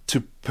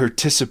to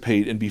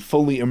participate and be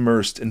fully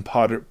immersed in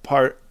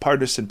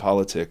partisan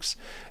politics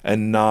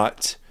and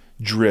not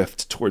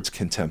drift towards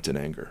contempt and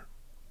anger.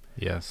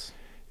 Yes.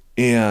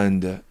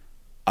 And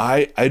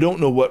I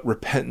don't know what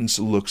repentance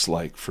looks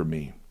like for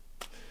me.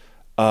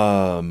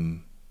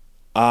 I've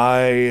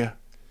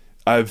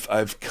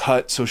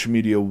cut social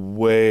media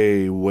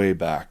way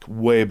back.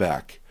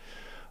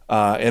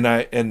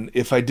 And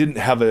if I didn't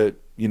have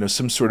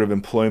some sort of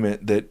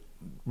employment that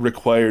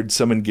required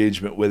some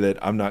engagement with it,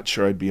 I'm not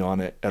sure I'd be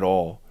on it at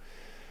all.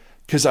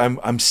 Because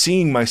I'm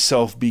seeing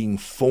myself being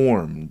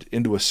formed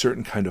into a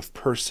certain kind of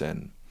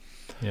person.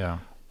 Yeah.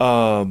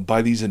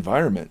 By these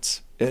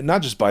environments. And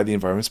not just by the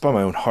environments, by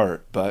my own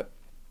heart.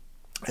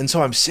 And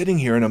so I'm sitting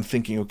here and I'm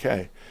thinking,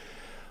 okay,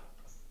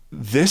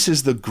 this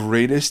is the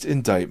greatest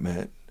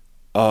indictment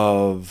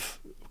of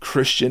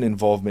Christian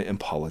involvement in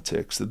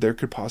politics that there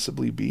could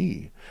possibly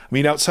be. I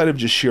mean, outside of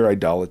just sheer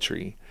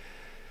idolatry,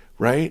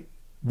 right?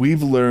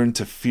 We've learned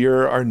to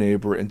fear our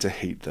neighbor and to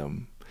hate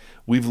them.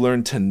 We've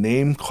learned to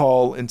name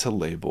call and to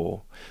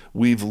label.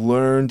 We've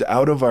learned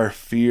out of our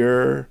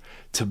fear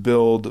to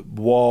build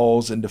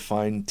walls and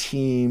define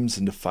teams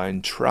and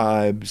define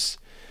tribes.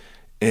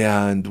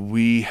 And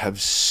we've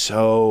lost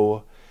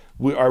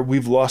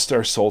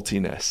our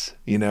saltiness,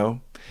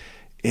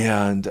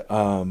 and,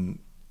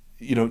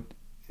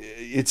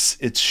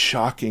 it's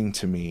shocking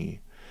to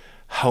me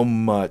how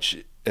much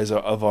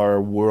of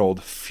our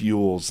world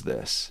fuels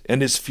this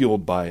and is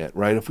fueled by it,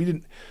 right? If we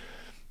didn't,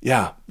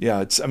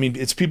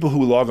 it's people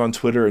who log on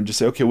Twitter and just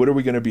say, okay, what are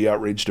we going to be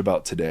outraged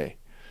about today?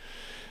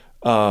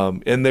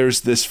 And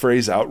there's this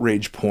phrase,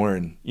 outrage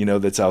porn,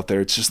 that's out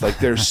there. It's just like,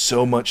 there's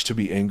so much to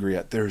be angry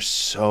at. There's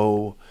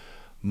so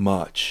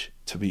much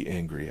to be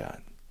angry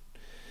at.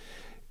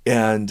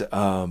 And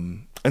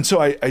so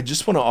I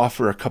just want to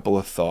offer a couple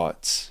of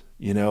thoughts,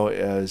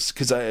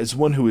 as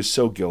one who is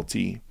so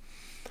guilty.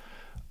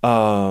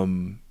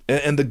 And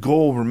the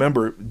goal,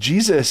 remember,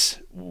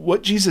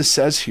 what Jesus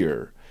says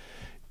here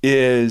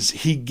is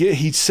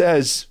he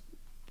says,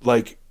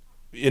 like,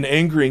 in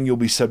angering, you'll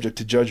be subject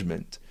to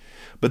judgment.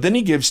 But then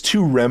he gives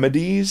two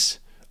remedies,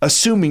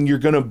 assuming you're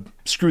going to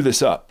screw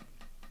this up.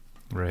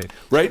 Right.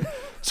 Right?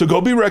 So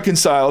go be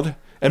reconciled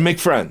and make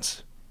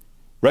friends.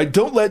 Right?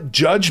 Don't let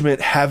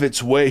judgment have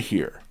its way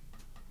here.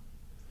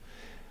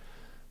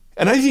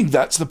 And I think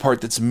that's the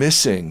part that's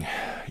missing,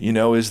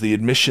 is the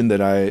admission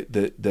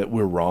that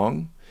we're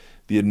wrong,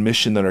 the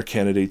admission that our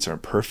candidates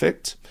aren't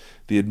perfect,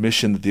 the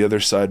admission that the other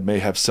side may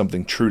have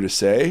something true to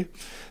say,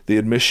 the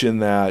admission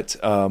that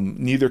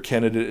neither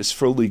candidate is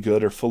fully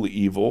good or fully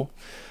evil.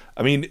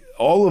 I mean,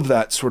 all of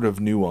that sort of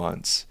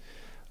nuance,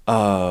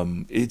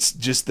 it's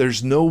just,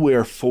 there's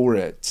nowhere for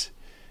it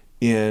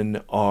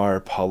in our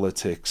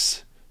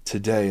politics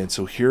today. And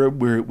so here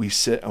where we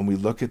sit and we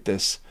look at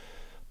this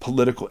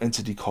political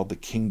entity called the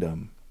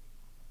kingdom,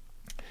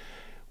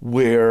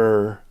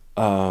 where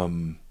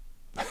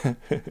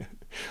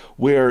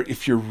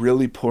if you're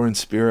really poor in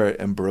spirit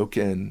and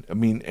broken, I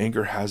mean,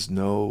 anger has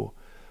no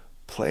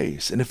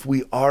place. And if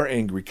we are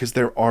angry, because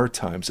there are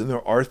times and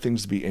there are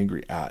things to be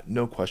angry at,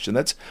 no question.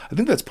 I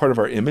think that's part of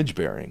our image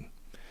bearing.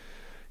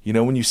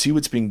 When you see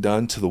what's being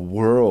done to the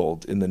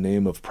world in the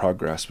name of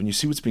progress, when you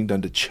see what's being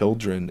done to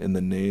children in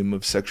the name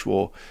of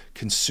sexual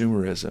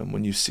consumerism,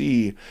 when you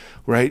see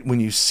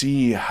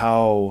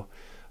how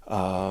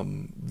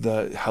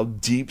how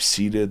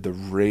deep-seated the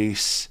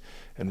race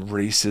and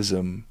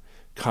racism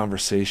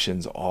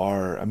conversations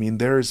are, I mean,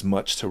 there is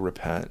much to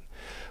repent.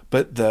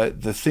 But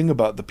the thing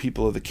about the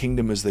people of the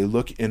kingdom is they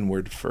look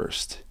inward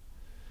first,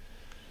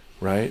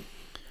 right?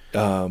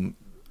 On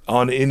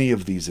any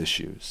of these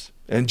issues.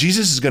 And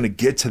Jesus is going to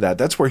get to that.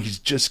 That's where he's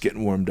just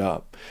getting warmed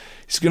up.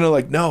 He's going to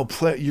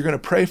you're going to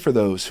pray for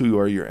those who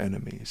are your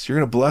enemies. You're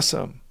going to bless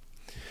them.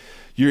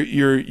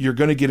 You're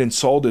going to get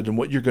insulted, and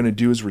what you're going to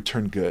do is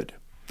return good.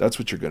 That's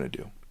what you're going to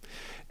do.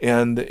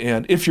 And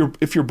if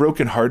you're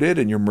brokenhearted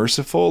and you're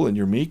merciful and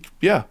you're meek,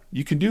 yeah,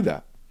 you can do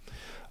that.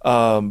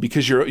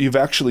 because you've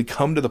actually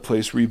come to the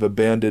place where you've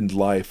abandoned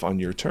life on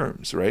your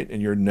terms, right?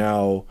 And you're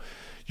now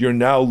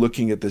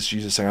looking at this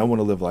Jesus saying, I want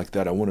to live like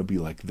that. I want to be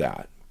like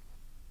that.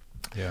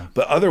 Yeah.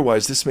 But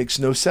otherwise, this makes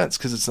no sense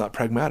because it's not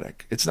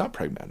pragmatic. It's not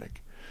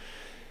pragmatic.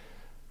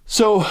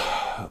 So,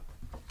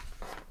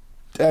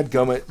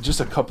 dadgummit, just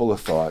a couple of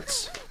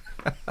thoughts.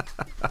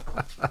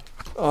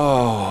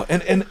 Oh,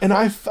 and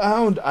I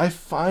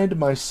find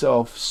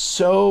myself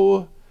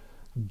so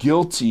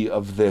guilty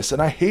of this,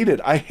 and I hate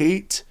it. I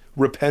hate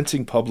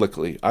repenting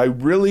publicly. I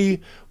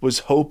really was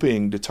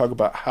hoping to talk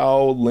about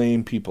how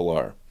lame people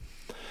are,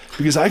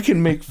 because I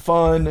can make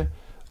fun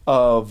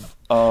of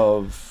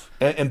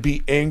and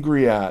be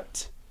angry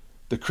at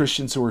the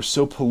Christians who are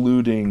so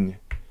polluting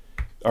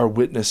our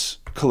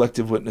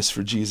collective witness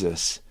for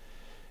Jesus.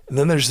 And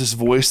then there's this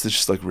voice that's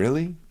just like,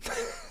 really?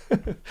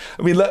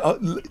 I mean,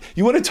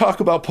 you want to talk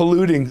about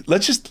polluting?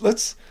 Let's just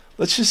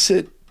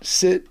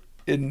sit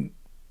and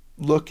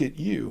look at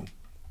you.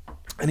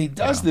 And he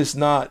does this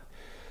not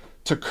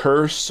to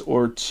curse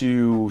or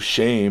to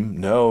shame.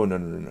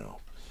 No.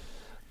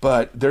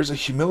 But there's a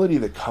humility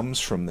that comes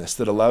from this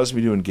that allows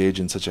me to engage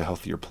in such a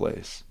healthier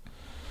place.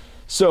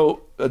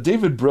 So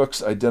David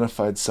Brooks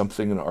identified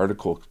something in an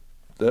article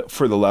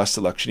for the last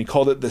election. He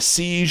called it the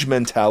siege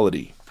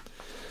mentality.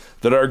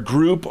 That our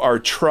group, our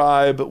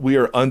tribe, we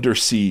are under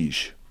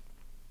siege.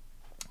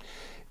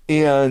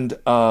 And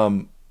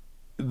there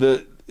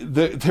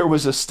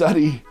was a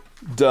study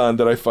done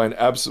that I find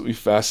absolutely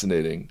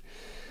fascinating,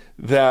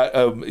 that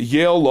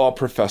Yale law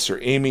professor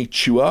Amy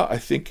Chua, I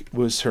think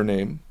was her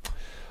name,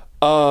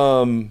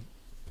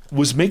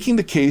 was making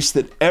the case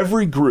that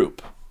every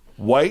group,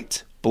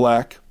 white,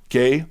 black,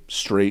 gay,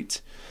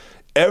 straight,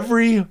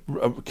 every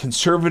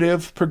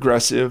conservative,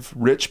 progressive,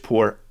 rich,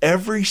 poor,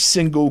 every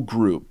single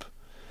group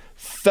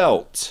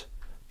felt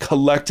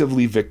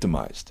collectively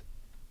victimized.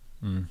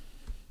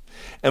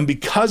 And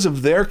because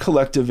of their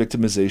collective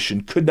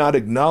victimization, could not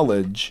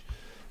acknowledge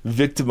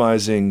the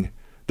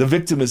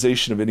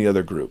victimization of any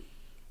other group.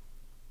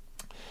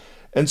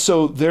 And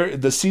so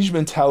the siege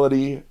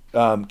mentality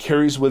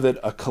carries with it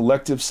a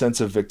collective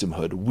sense of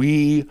victimhood.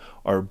 We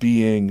are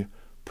being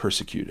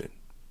persecuted.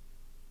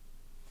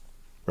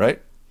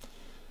 Right?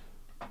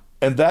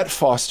 And that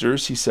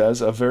fosters, he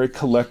says, a very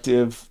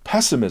collective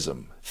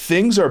pessimism.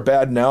 Things are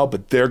bad now,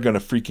 but they're going to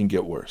freaking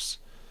get worse.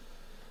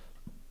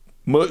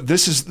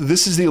 This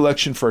is the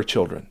election for our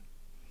children.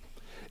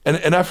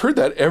 And I've heard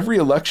that every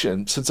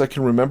election since I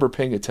can remember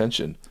paying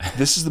attention.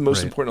 This is the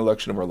most important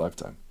election of our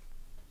lifetime.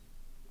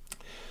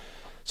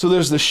 So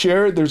there's a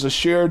shared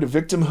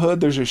victimhood,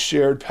 there's a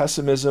shared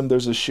pessimism,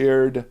 there's a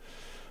shared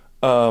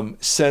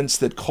sense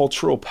that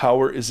cultural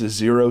power is a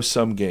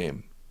zero-sum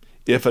game.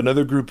 If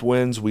another group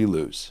wins, we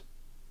lose.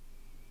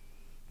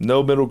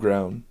 No middle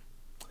ground.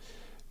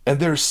 And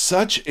there's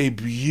such a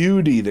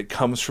beauty that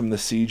comes from the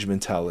siege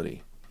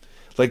mentality.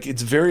 Like,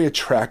 it's very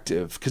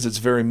attractive because it's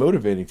very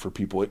motivating for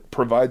people. It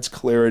provides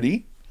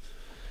clarity.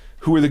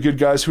 Who are the good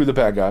guys? Who are the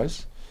bad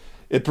guys?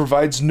 It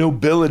provides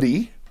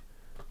nobility,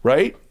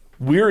 right?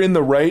 We're in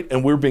the right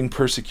and we're being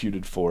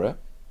persecuted for it.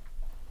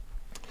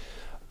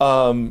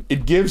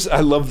 It gives,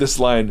 I love this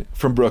line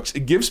from Brooks,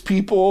 it gives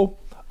people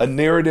a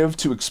narrative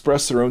to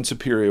express their own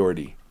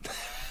superiority.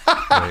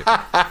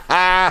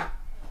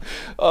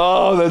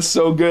 Oh, that's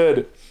so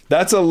good.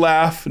 That's a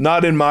laugh,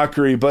 not in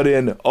mockery, but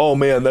in, oh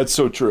man, that's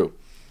so true.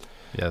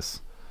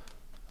 Yes.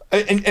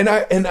 And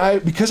I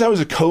because I was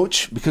a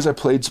coach, because I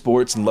played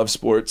sports and love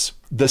sports,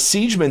 the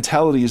siege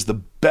mentality is the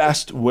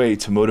best way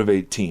to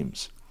motivate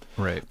teams.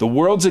 Right. The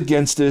world's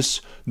against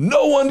us.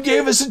 No one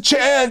gave us a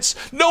chance.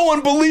 No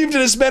one believed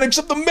in us, man,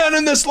 except the men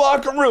in this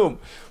locker room.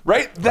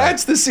 Right?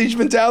 That's the siege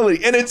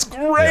mentality. And it's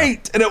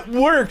great. Yeah. And it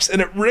works.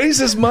 And it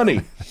raises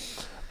money.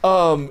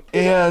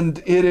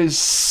 And it is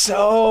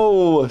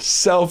so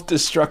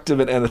self-destructive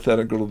and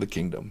antithetical to the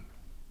kingdom.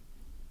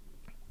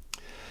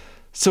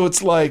 So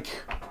it's like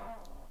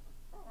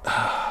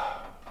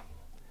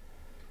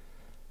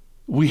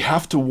we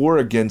have to war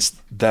against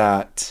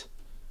that.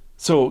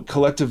 So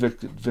collective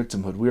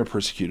victimhood, we are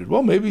persecuted.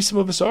 Well, maybe some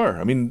of us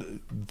are. I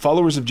mean,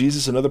 followers of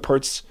Jesus in other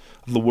parts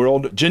of the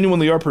world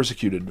genuinely are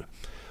persecuted.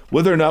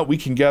 Whether or not we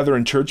can gather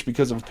in church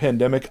because of a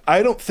pandemic,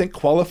 I don't think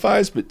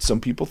qualifies, but some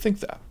people think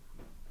that.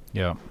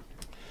 Yeah.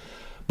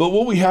 But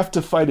what we have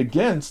to fight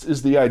against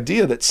is the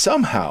idea that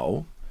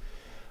somehow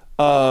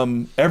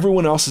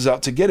everyone else is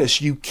out to get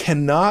us. You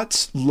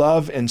cannot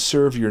love and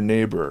serve your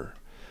neighbor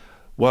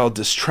while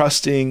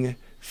distrusting,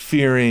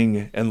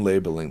 fearing, and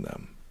labeling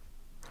them.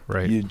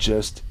 Right. You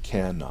just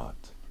cannot.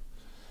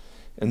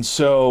 And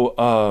so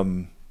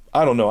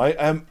I don't know.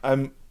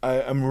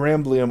 I'm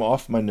rambling. I'm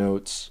off my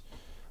notes.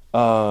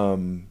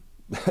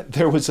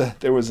 There was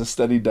a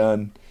study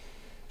done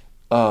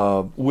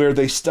where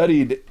they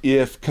studied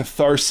if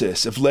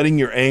catharsis, if letting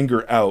your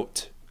anger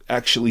out,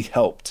 actually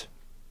helped.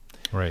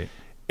 Right.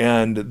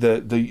 And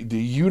the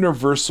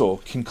universal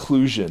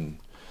conclusion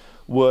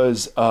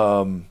was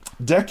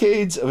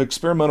decades of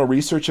experimental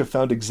research have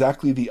found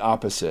exactly the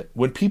opposite.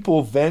 When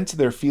people vent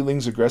their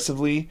feelings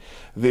aggressively,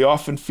 they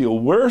often feel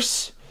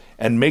worse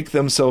and make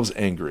themselves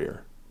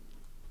angrier.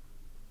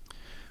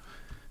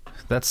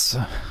 That's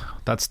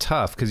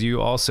tough, because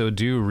you also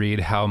do read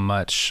how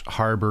much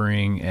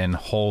harboring and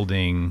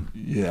holding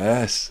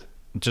Yes.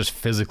 just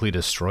physically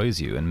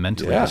destroys you and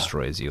mentally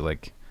destroys you.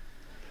 Like,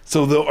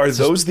 so are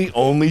those the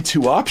only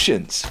two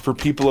options for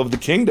people of the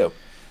kingdom?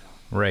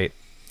 right.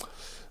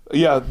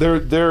 Yeah,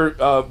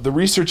 the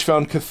research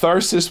found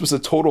catharsis was a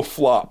total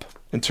flop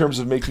in terms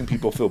of making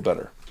people feel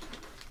better.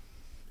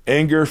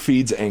 Anger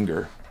feeds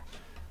anger.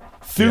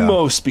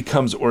 Thumos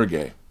becomes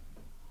orge.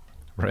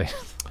 Right.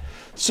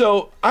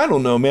 So I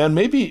don't know, man.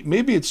 Maybe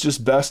it's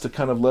just best to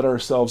kind of let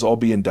ourselves all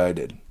be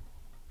indicted.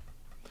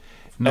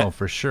 No,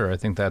 for sure. I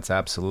think that's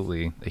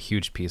absolutely a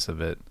huge piece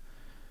of it.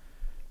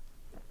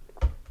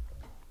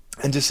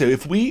 And just say,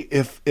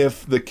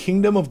 if the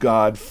kingdom of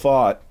God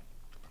fought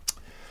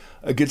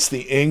against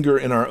the anger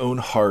in our own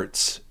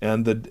hearts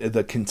and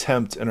the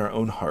contempt in our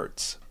own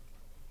hearts,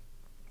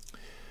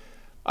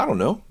 I don't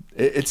know.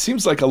 It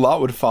seems like a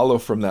lot would follow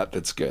from that.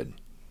 That's good.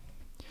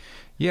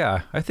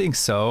 Yeah, I think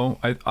so.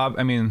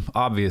 I mean,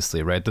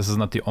 obviously, right? This is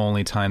not the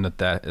only time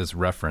that is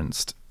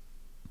referenced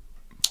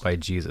by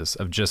Jesus,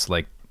 of just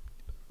like,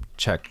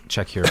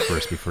 check here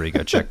first before you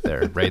go check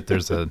there, right?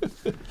 That's a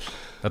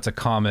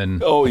common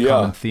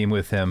theme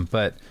with him.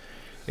 But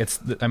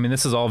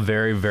this is all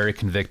very, very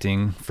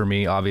convicting for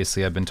me.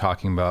 Obviously, I've been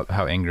talking about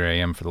how angry I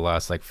am for the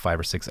last like 5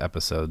 or 6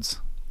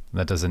 episodes.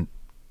 That doesn't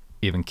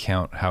even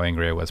count how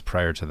angry I was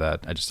prior to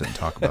that. I just didn't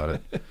talk about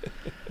it.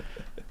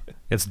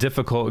 It's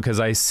difficult because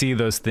I see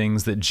those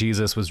things that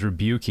Jesus was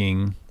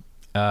rebuking,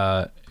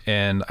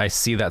 and I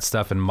see that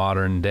stuff in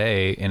modern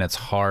day, and it's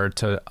hard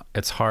to,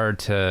 I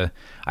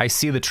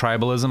see the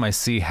tribalism. I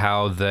see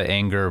how the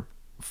anger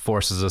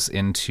forces us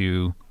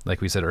into,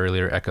 like we said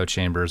earlier, echo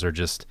chambers, or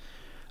just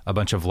a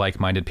bunch of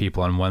like-minded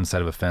people on one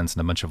side of a fence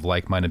and a bunch of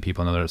like-minded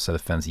people on the other side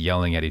of the fence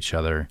yelling at each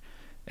other,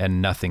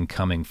 and nothing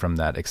coming from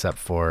that except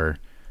for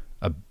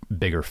a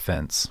bigger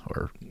fence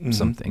or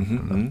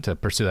something, to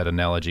pursue that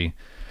analogy.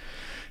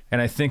 And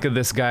I think of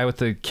this guy with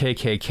the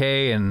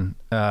KKK and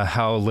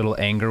how little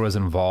anger was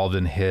involved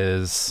in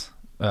his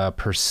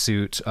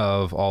pursuit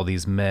of all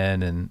these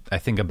men. And I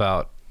think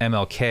about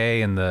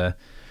MLK and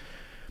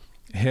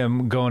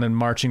him going and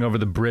marching over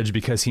the bridge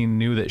because he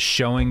knew that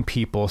showing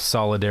people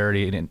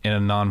solidarity in a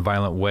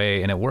nonviolent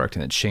way, and it worked,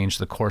 and it changed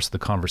the course of the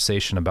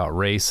conversation about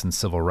race and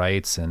civil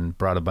rights, and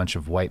brought a bunch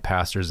of white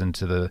pastors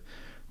into the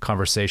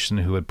conversation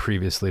who had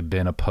previously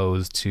been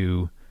opposed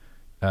to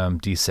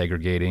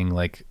desegregating.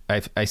 Like,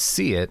 I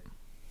see it.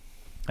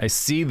 I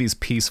see these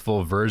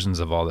peaceful versions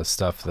of all this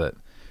stuff that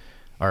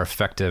are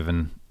effective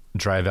and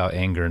drive out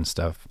anger and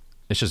stuff.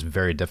 It's just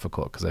very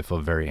difficult because I feel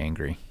very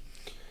angry.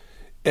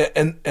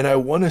 And I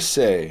want to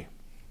say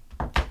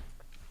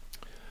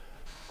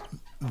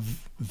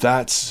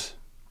that's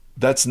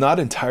not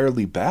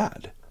entirely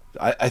bad.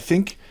 I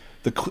think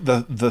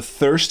the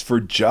thirst for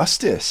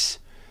justice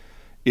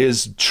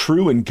is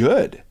true and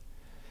good.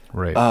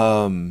 Right.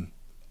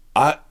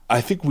 I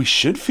think we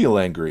should feel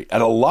angry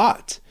at a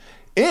lot.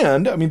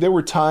 And I mean, there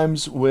were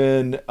times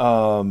when,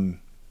 Paul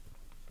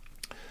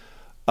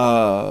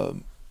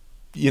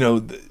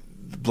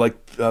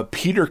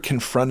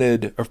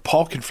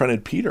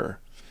confronted Peter,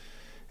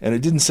 and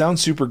it didn't sound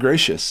super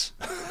gracious.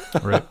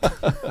 Right.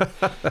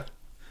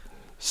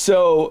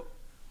 So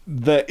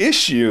the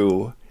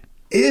issue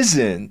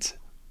isn't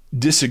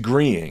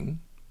disagreeing.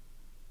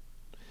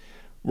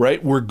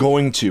 Right? We're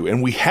going to,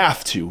 and we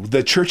have to.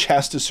 The church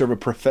has to serve a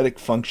prophetic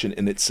function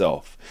in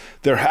itself.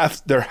 There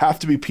have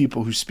to be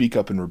people who speak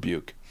up and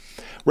rebuke.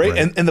 Right?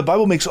 And the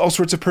Bible makes all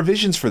sorts of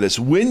provisions for this.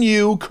 When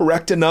you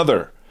correct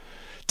another,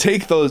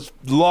 take the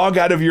log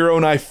out of your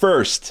own eye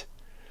first.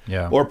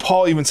 Yeah. Or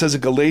Paul even says in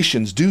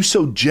Galatians, do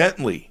so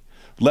gently,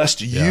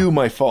 lest you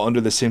might fall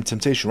under the same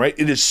temptation, right?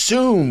 It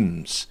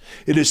assumes,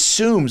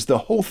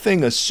 the whole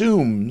thing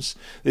assumes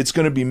it's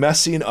going to be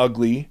messy and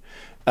ugly.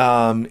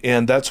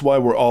 And that's why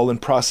we're all in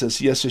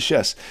process.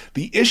 Yes.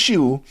 The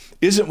issue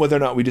isn't whether or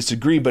not we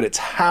disagree, but it's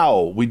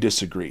how we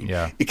disagree.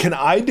 Yeah. Can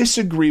I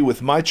disagree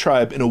with my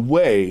tribe in a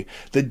way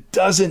that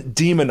doesn't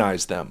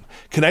demonize them?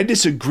 Can I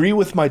disagree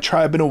with my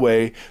tribe in a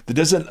way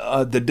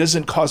that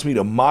doesn't cause me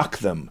to mock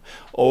them,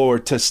 or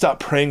to stop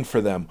praying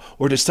for them,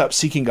 or to stop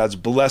seeking God's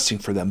blessing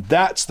for them?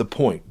 That's the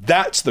point.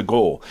 That's the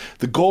goal.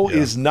 The goal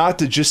is not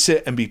to just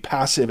sit and be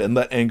passive and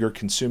let anger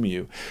consume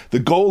you. The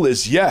goal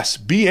is, yes,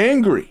 be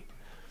angry,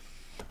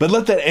 but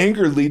let that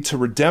anger lead to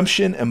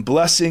redemption and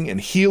blessing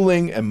and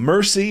healing and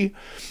mercy,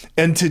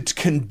 and to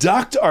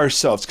conduct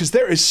ourselves, because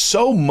there is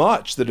so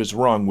much that is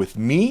wrong with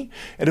me.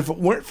 And if it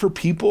weren't for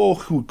people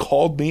who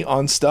called me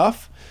on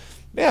stuff,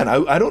 man,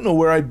 I don't know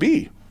where I'd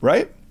be,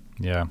 right?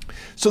 Yeah.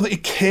 So that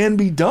it can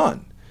be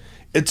done.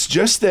 It's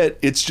just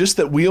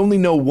that we only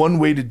know one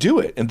way to do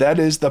it, and that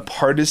is the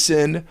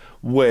partisan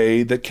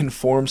way that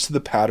conforms to the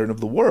pattern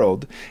of the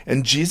world.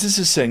 And Jesus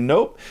is saying,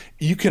 nope,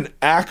 you can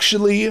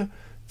actually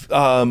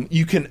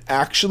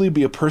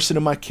be a person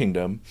in my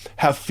kingdom,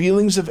 have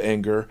feelings of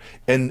anger,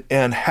 and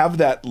have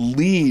that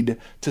lead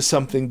to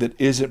something that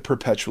isn't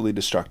perpetually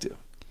destructive.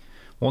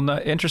 Well,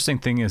 the interesting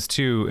thing is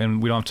too,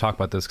 and we don't have to talk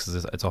about this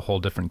because it's a whole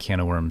different can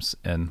of worms,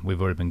 and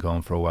we've already been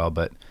going for a while.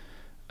 But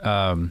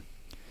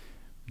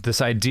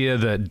this idea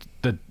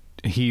that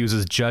he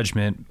uses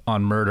judgment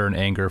on murder and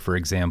anger, for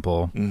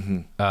example,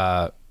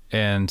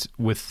 and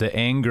with the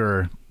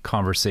anger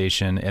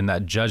conversation and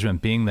that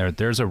judgment being there,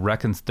 there's a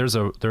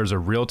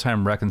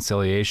real-time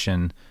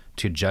reconciliation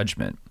to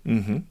judgment.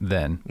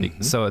 Then,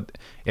 so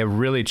it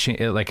really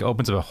it like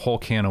opens up a whole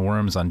can of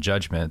worms on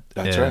judgment.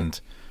 That's and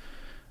right.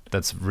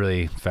 That's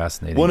really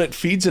fascinating. Well, it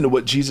feeds into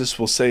what Jesus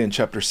will say in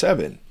chapter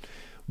 7.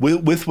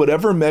 With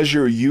whatever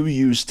measure you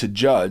use to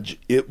judge,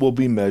 it will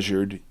be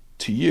measured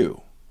to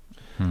you.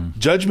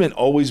 Judgment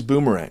always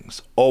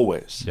boomerangs,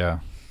 always.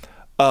 Yeah.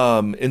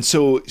 And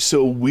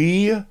so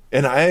we,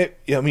 and I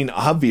mean,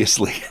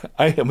 obviously,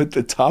 I am at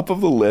the top of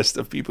the list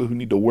of people who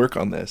need to work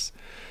on this.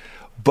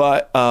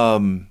 But,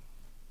 and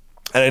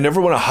I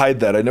never want to hide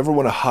that. I never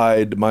want to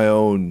hide my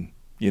own,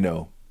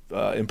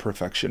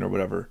 imperfection or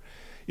whatever,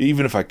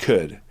 even if I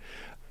could.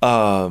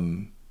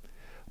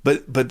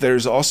 But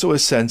there's also a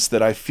sense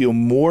that I feel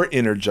more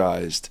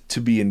energized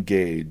to be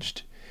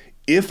engaged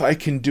if I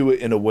can do it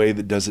in a way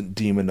that doesn't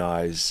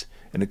demonize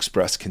and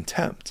express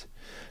contempt.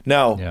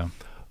 Now,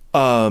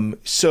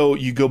 so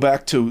you go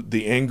back to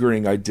the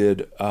angering I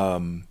did,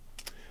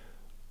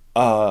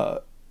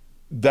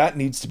 that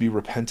needs to be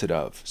repented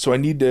of. So I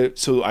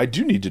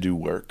do need to do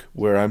work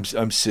where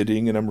I'm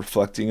sitting and I'm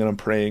reflecting and I'm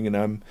praying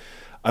and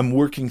I'm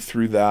working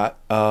through that,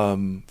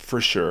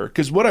 for sure.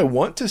 Because what I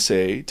want to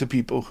say to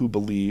people who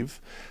believe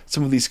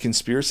some of these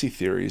conspiracy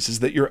theories is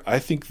that I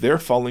think they're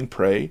falling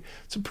prey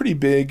to pretty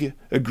big,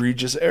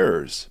 egregious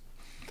errors.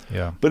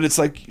 Yeah. But it's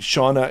like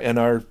Shauna and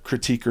our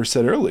critiquer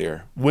said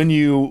earlier, when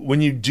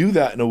you do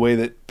that in a way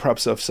that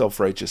props up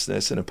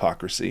self-righteousness and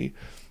hypocrisy,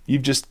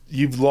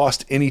 you've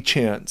lost any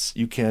chance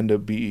you can to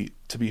be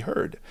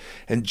heard.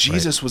 And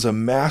Jesus was a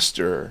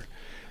master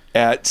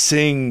at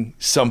saying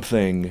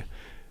something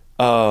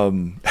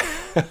in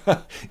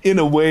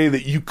a way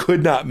that you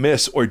could not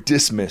miss or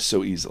dismiss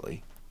so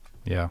easily.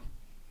 Yeah.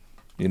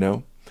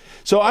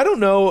 So I don't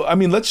know. I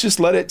mean, let's just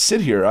let it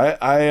sit here.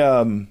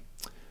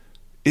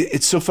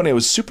 It's so funny. I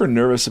was super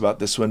nervous about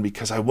this one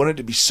because I want it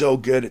to be so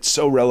good. It's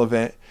so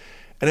relevant.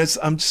 And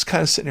I'm just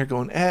kind of sitting here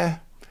going,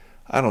 I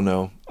don't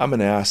know. I'm an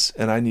ass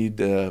and I need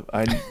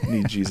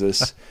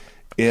Jesus.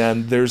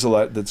 And there's a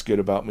lot that's good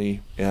about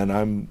me and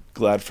I'm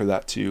glad for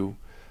that too.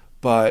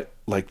 But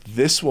like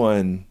this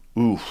one,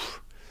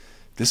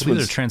 these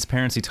are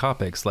transparency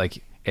topics,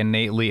 like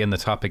innately in the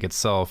topic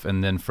itself.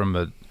 And then from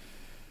a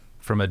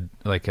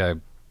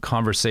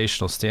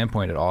conversational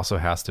standpoint, it also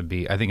has to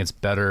be, I think it's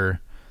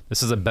better.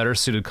 This is a better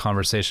suited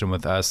conversation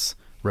with us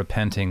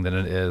repenting than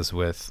it is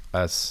with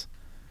us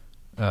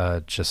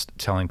just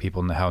telling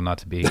people how not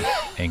to be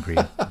angry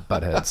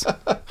buttheads.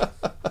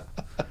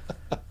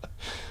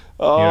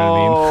 You know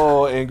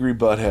what I mean? Angry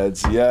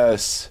buttheads.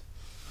 Yes.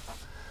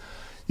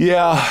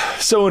 Yeah.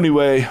 So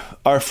anyway,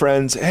 our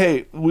friends,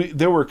 hey,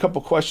 there were a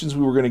couple questions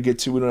we were going to get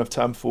to. We don't have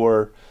time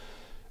for.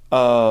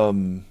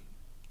 So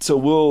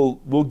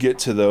we'll get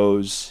to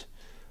those.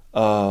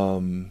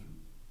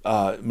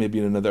 Maybe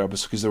in another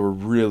episode because they were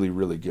really,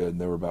 really good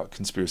and they were about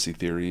conspiracy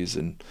theories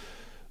and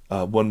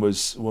one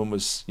was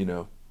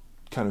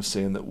kind of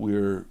saying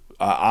that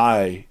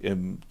I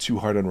am too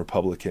hard on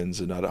Republicans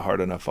and not hard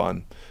enough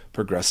on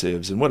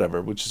progressives and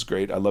whatever, which is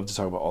great. I love to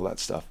talk about all that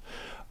stuff.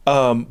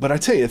 But I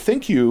tell you,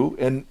 thank you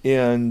and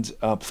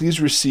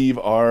please receive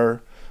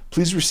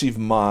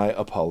my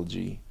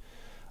apology.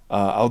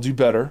 I'll do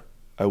better.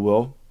 I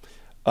will.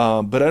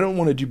 But I don't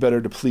want to do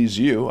better to please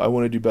you. I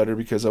want to do better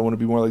because I want to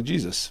be more like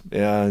Jesus.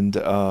 And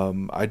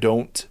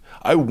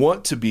I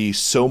want to be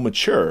so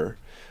mature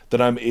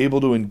that I'm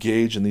able to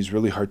engage in these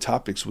really hard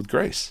topics with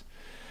grace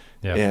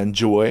and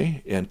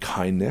joy and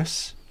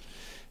kindness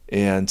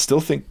and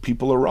still think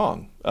people are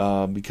wrong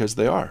because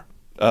they are.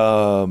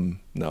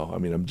 No, I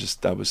mean,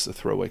 that was a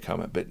throwaway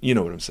comment, but you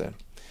know what I'm saying.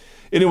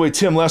 Anyway,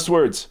 Tim, last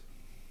words.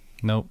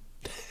 Nope.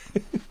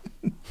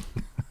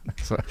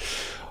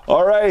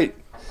 All right.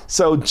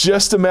 So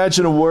just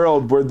imagine a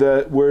world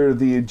where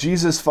the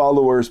Jesus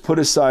followers put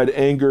aside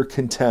anger,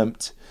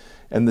 contempt,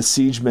 and the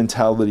siege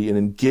mentality and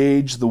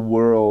engage the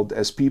world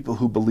as people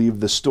who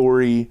believe the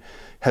story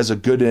has a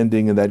good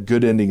ending and that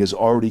good ending has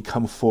already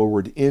come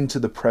forward into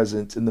the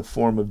present in the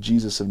form of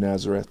Jesus of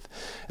Nazareth.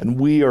 And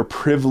we are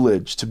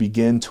privileged to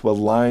begin to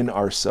align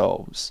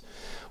ourselves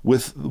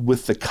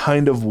with the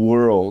kind of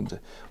world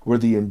where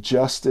the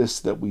injustice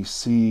that we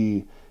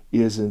see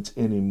isn't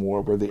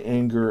anymore, where the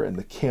anger and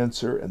the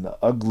cancer and the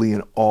ugly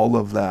and all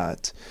of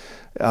that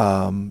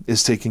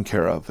is taken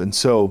care of. And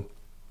so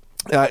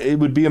it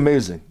would be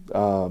amazing.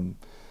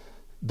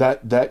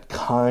 That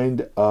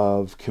kind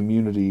of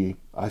community,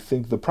 I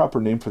think the proper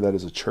name for that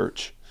is a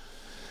church.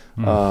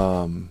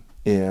 That's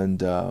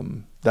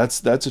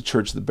a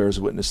church that bears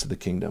witness to the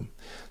kingdom.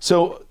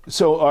 So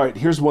all right,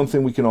 here's one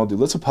thing we can all do.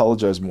 Let's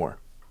apologize more.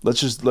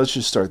 Let's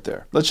just start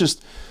there. Let's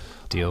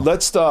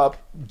stop.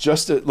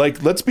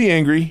 Let's be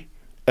angry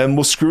and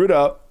we'll screw it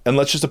up and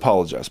let's just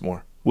apologize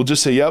more. We'll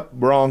just say, yep,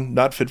 wrong,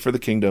 not fit for the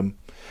kingdom.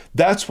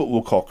 That's what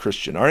we'll call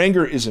Christian. Our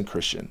anger isn't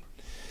Christian.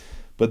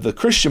 But the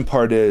Christian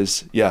part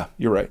is, yeah,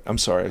 you're right. I'm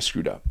sorry, I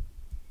screwed up.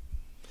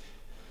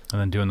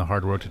 And then doing the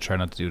hard work to try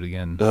not to do it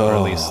again, or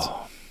at least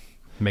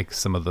make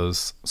some of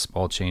those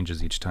small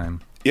changes each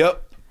time.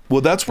 Yep.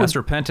 Well, that's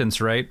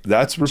repentance, right?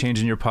 That's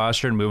changing your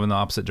posture and moving the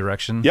opposite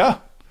direction. Yeah.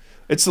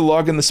 It's the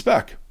log and the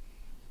speck.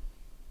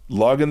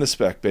 Log and the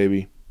speck,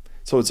 baby.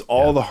 So it's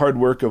all the hard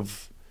work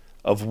of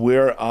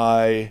where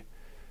I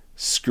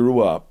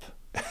screw up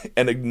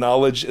and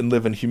acknowledge and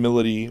live in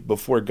humility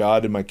before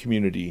God and my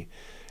community.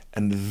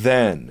 And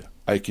then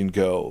I can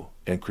go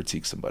and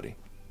critique somebody.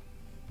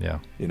 Yeah.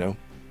 You know?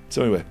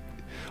 So anyway.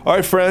 All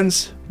right,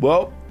 friends.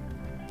 Well,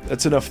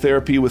 that's enough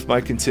therapy with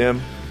Mike and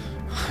Tim.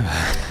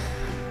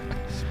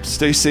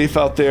 Stay safe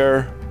out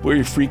there. Wear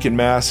your freaking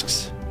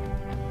masks.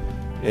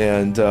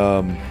 And,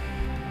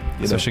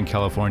 especially in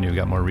California, we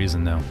got more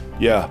reason now.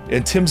 Yeah.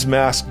 And Tim's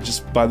mask,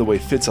 just by the way,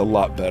 fits a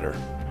lot better.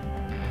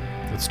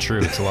 That's true.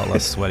 It's a lot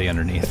less sweaty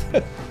underneath.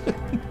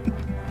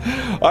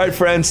 All right,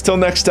 friends. Till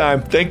next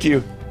time. Thank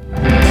you.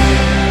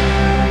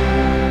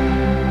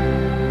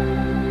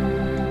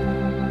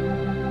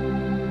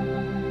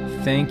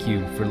 Thank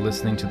you for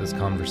listening to this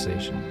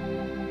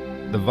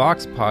conversation. The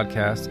Vox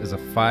Podcast is a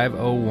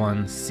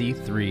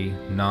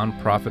 501c3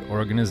 nonprofit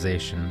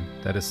organization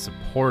that is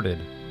supported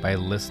by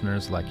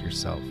listeners like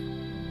yourself.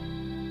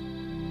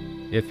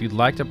 If you'd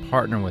like to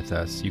partner with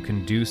us, you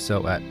can do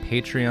so at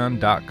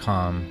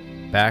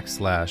patreon.com/Vox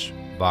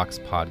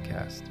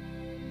Podcast.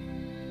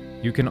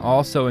 You can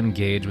also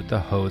engage with the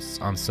hosts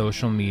on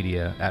social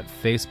media at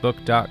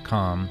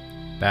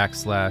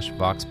facebook.com/Vox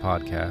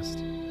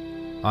Podcast,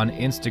 on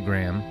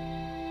Instagram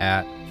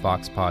at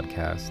Vox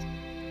Podcast,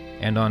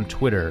 and on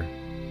Twitter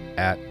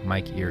at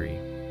Mike Erie.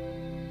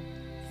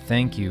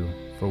 Thank you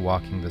for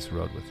walking this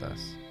road with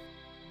us.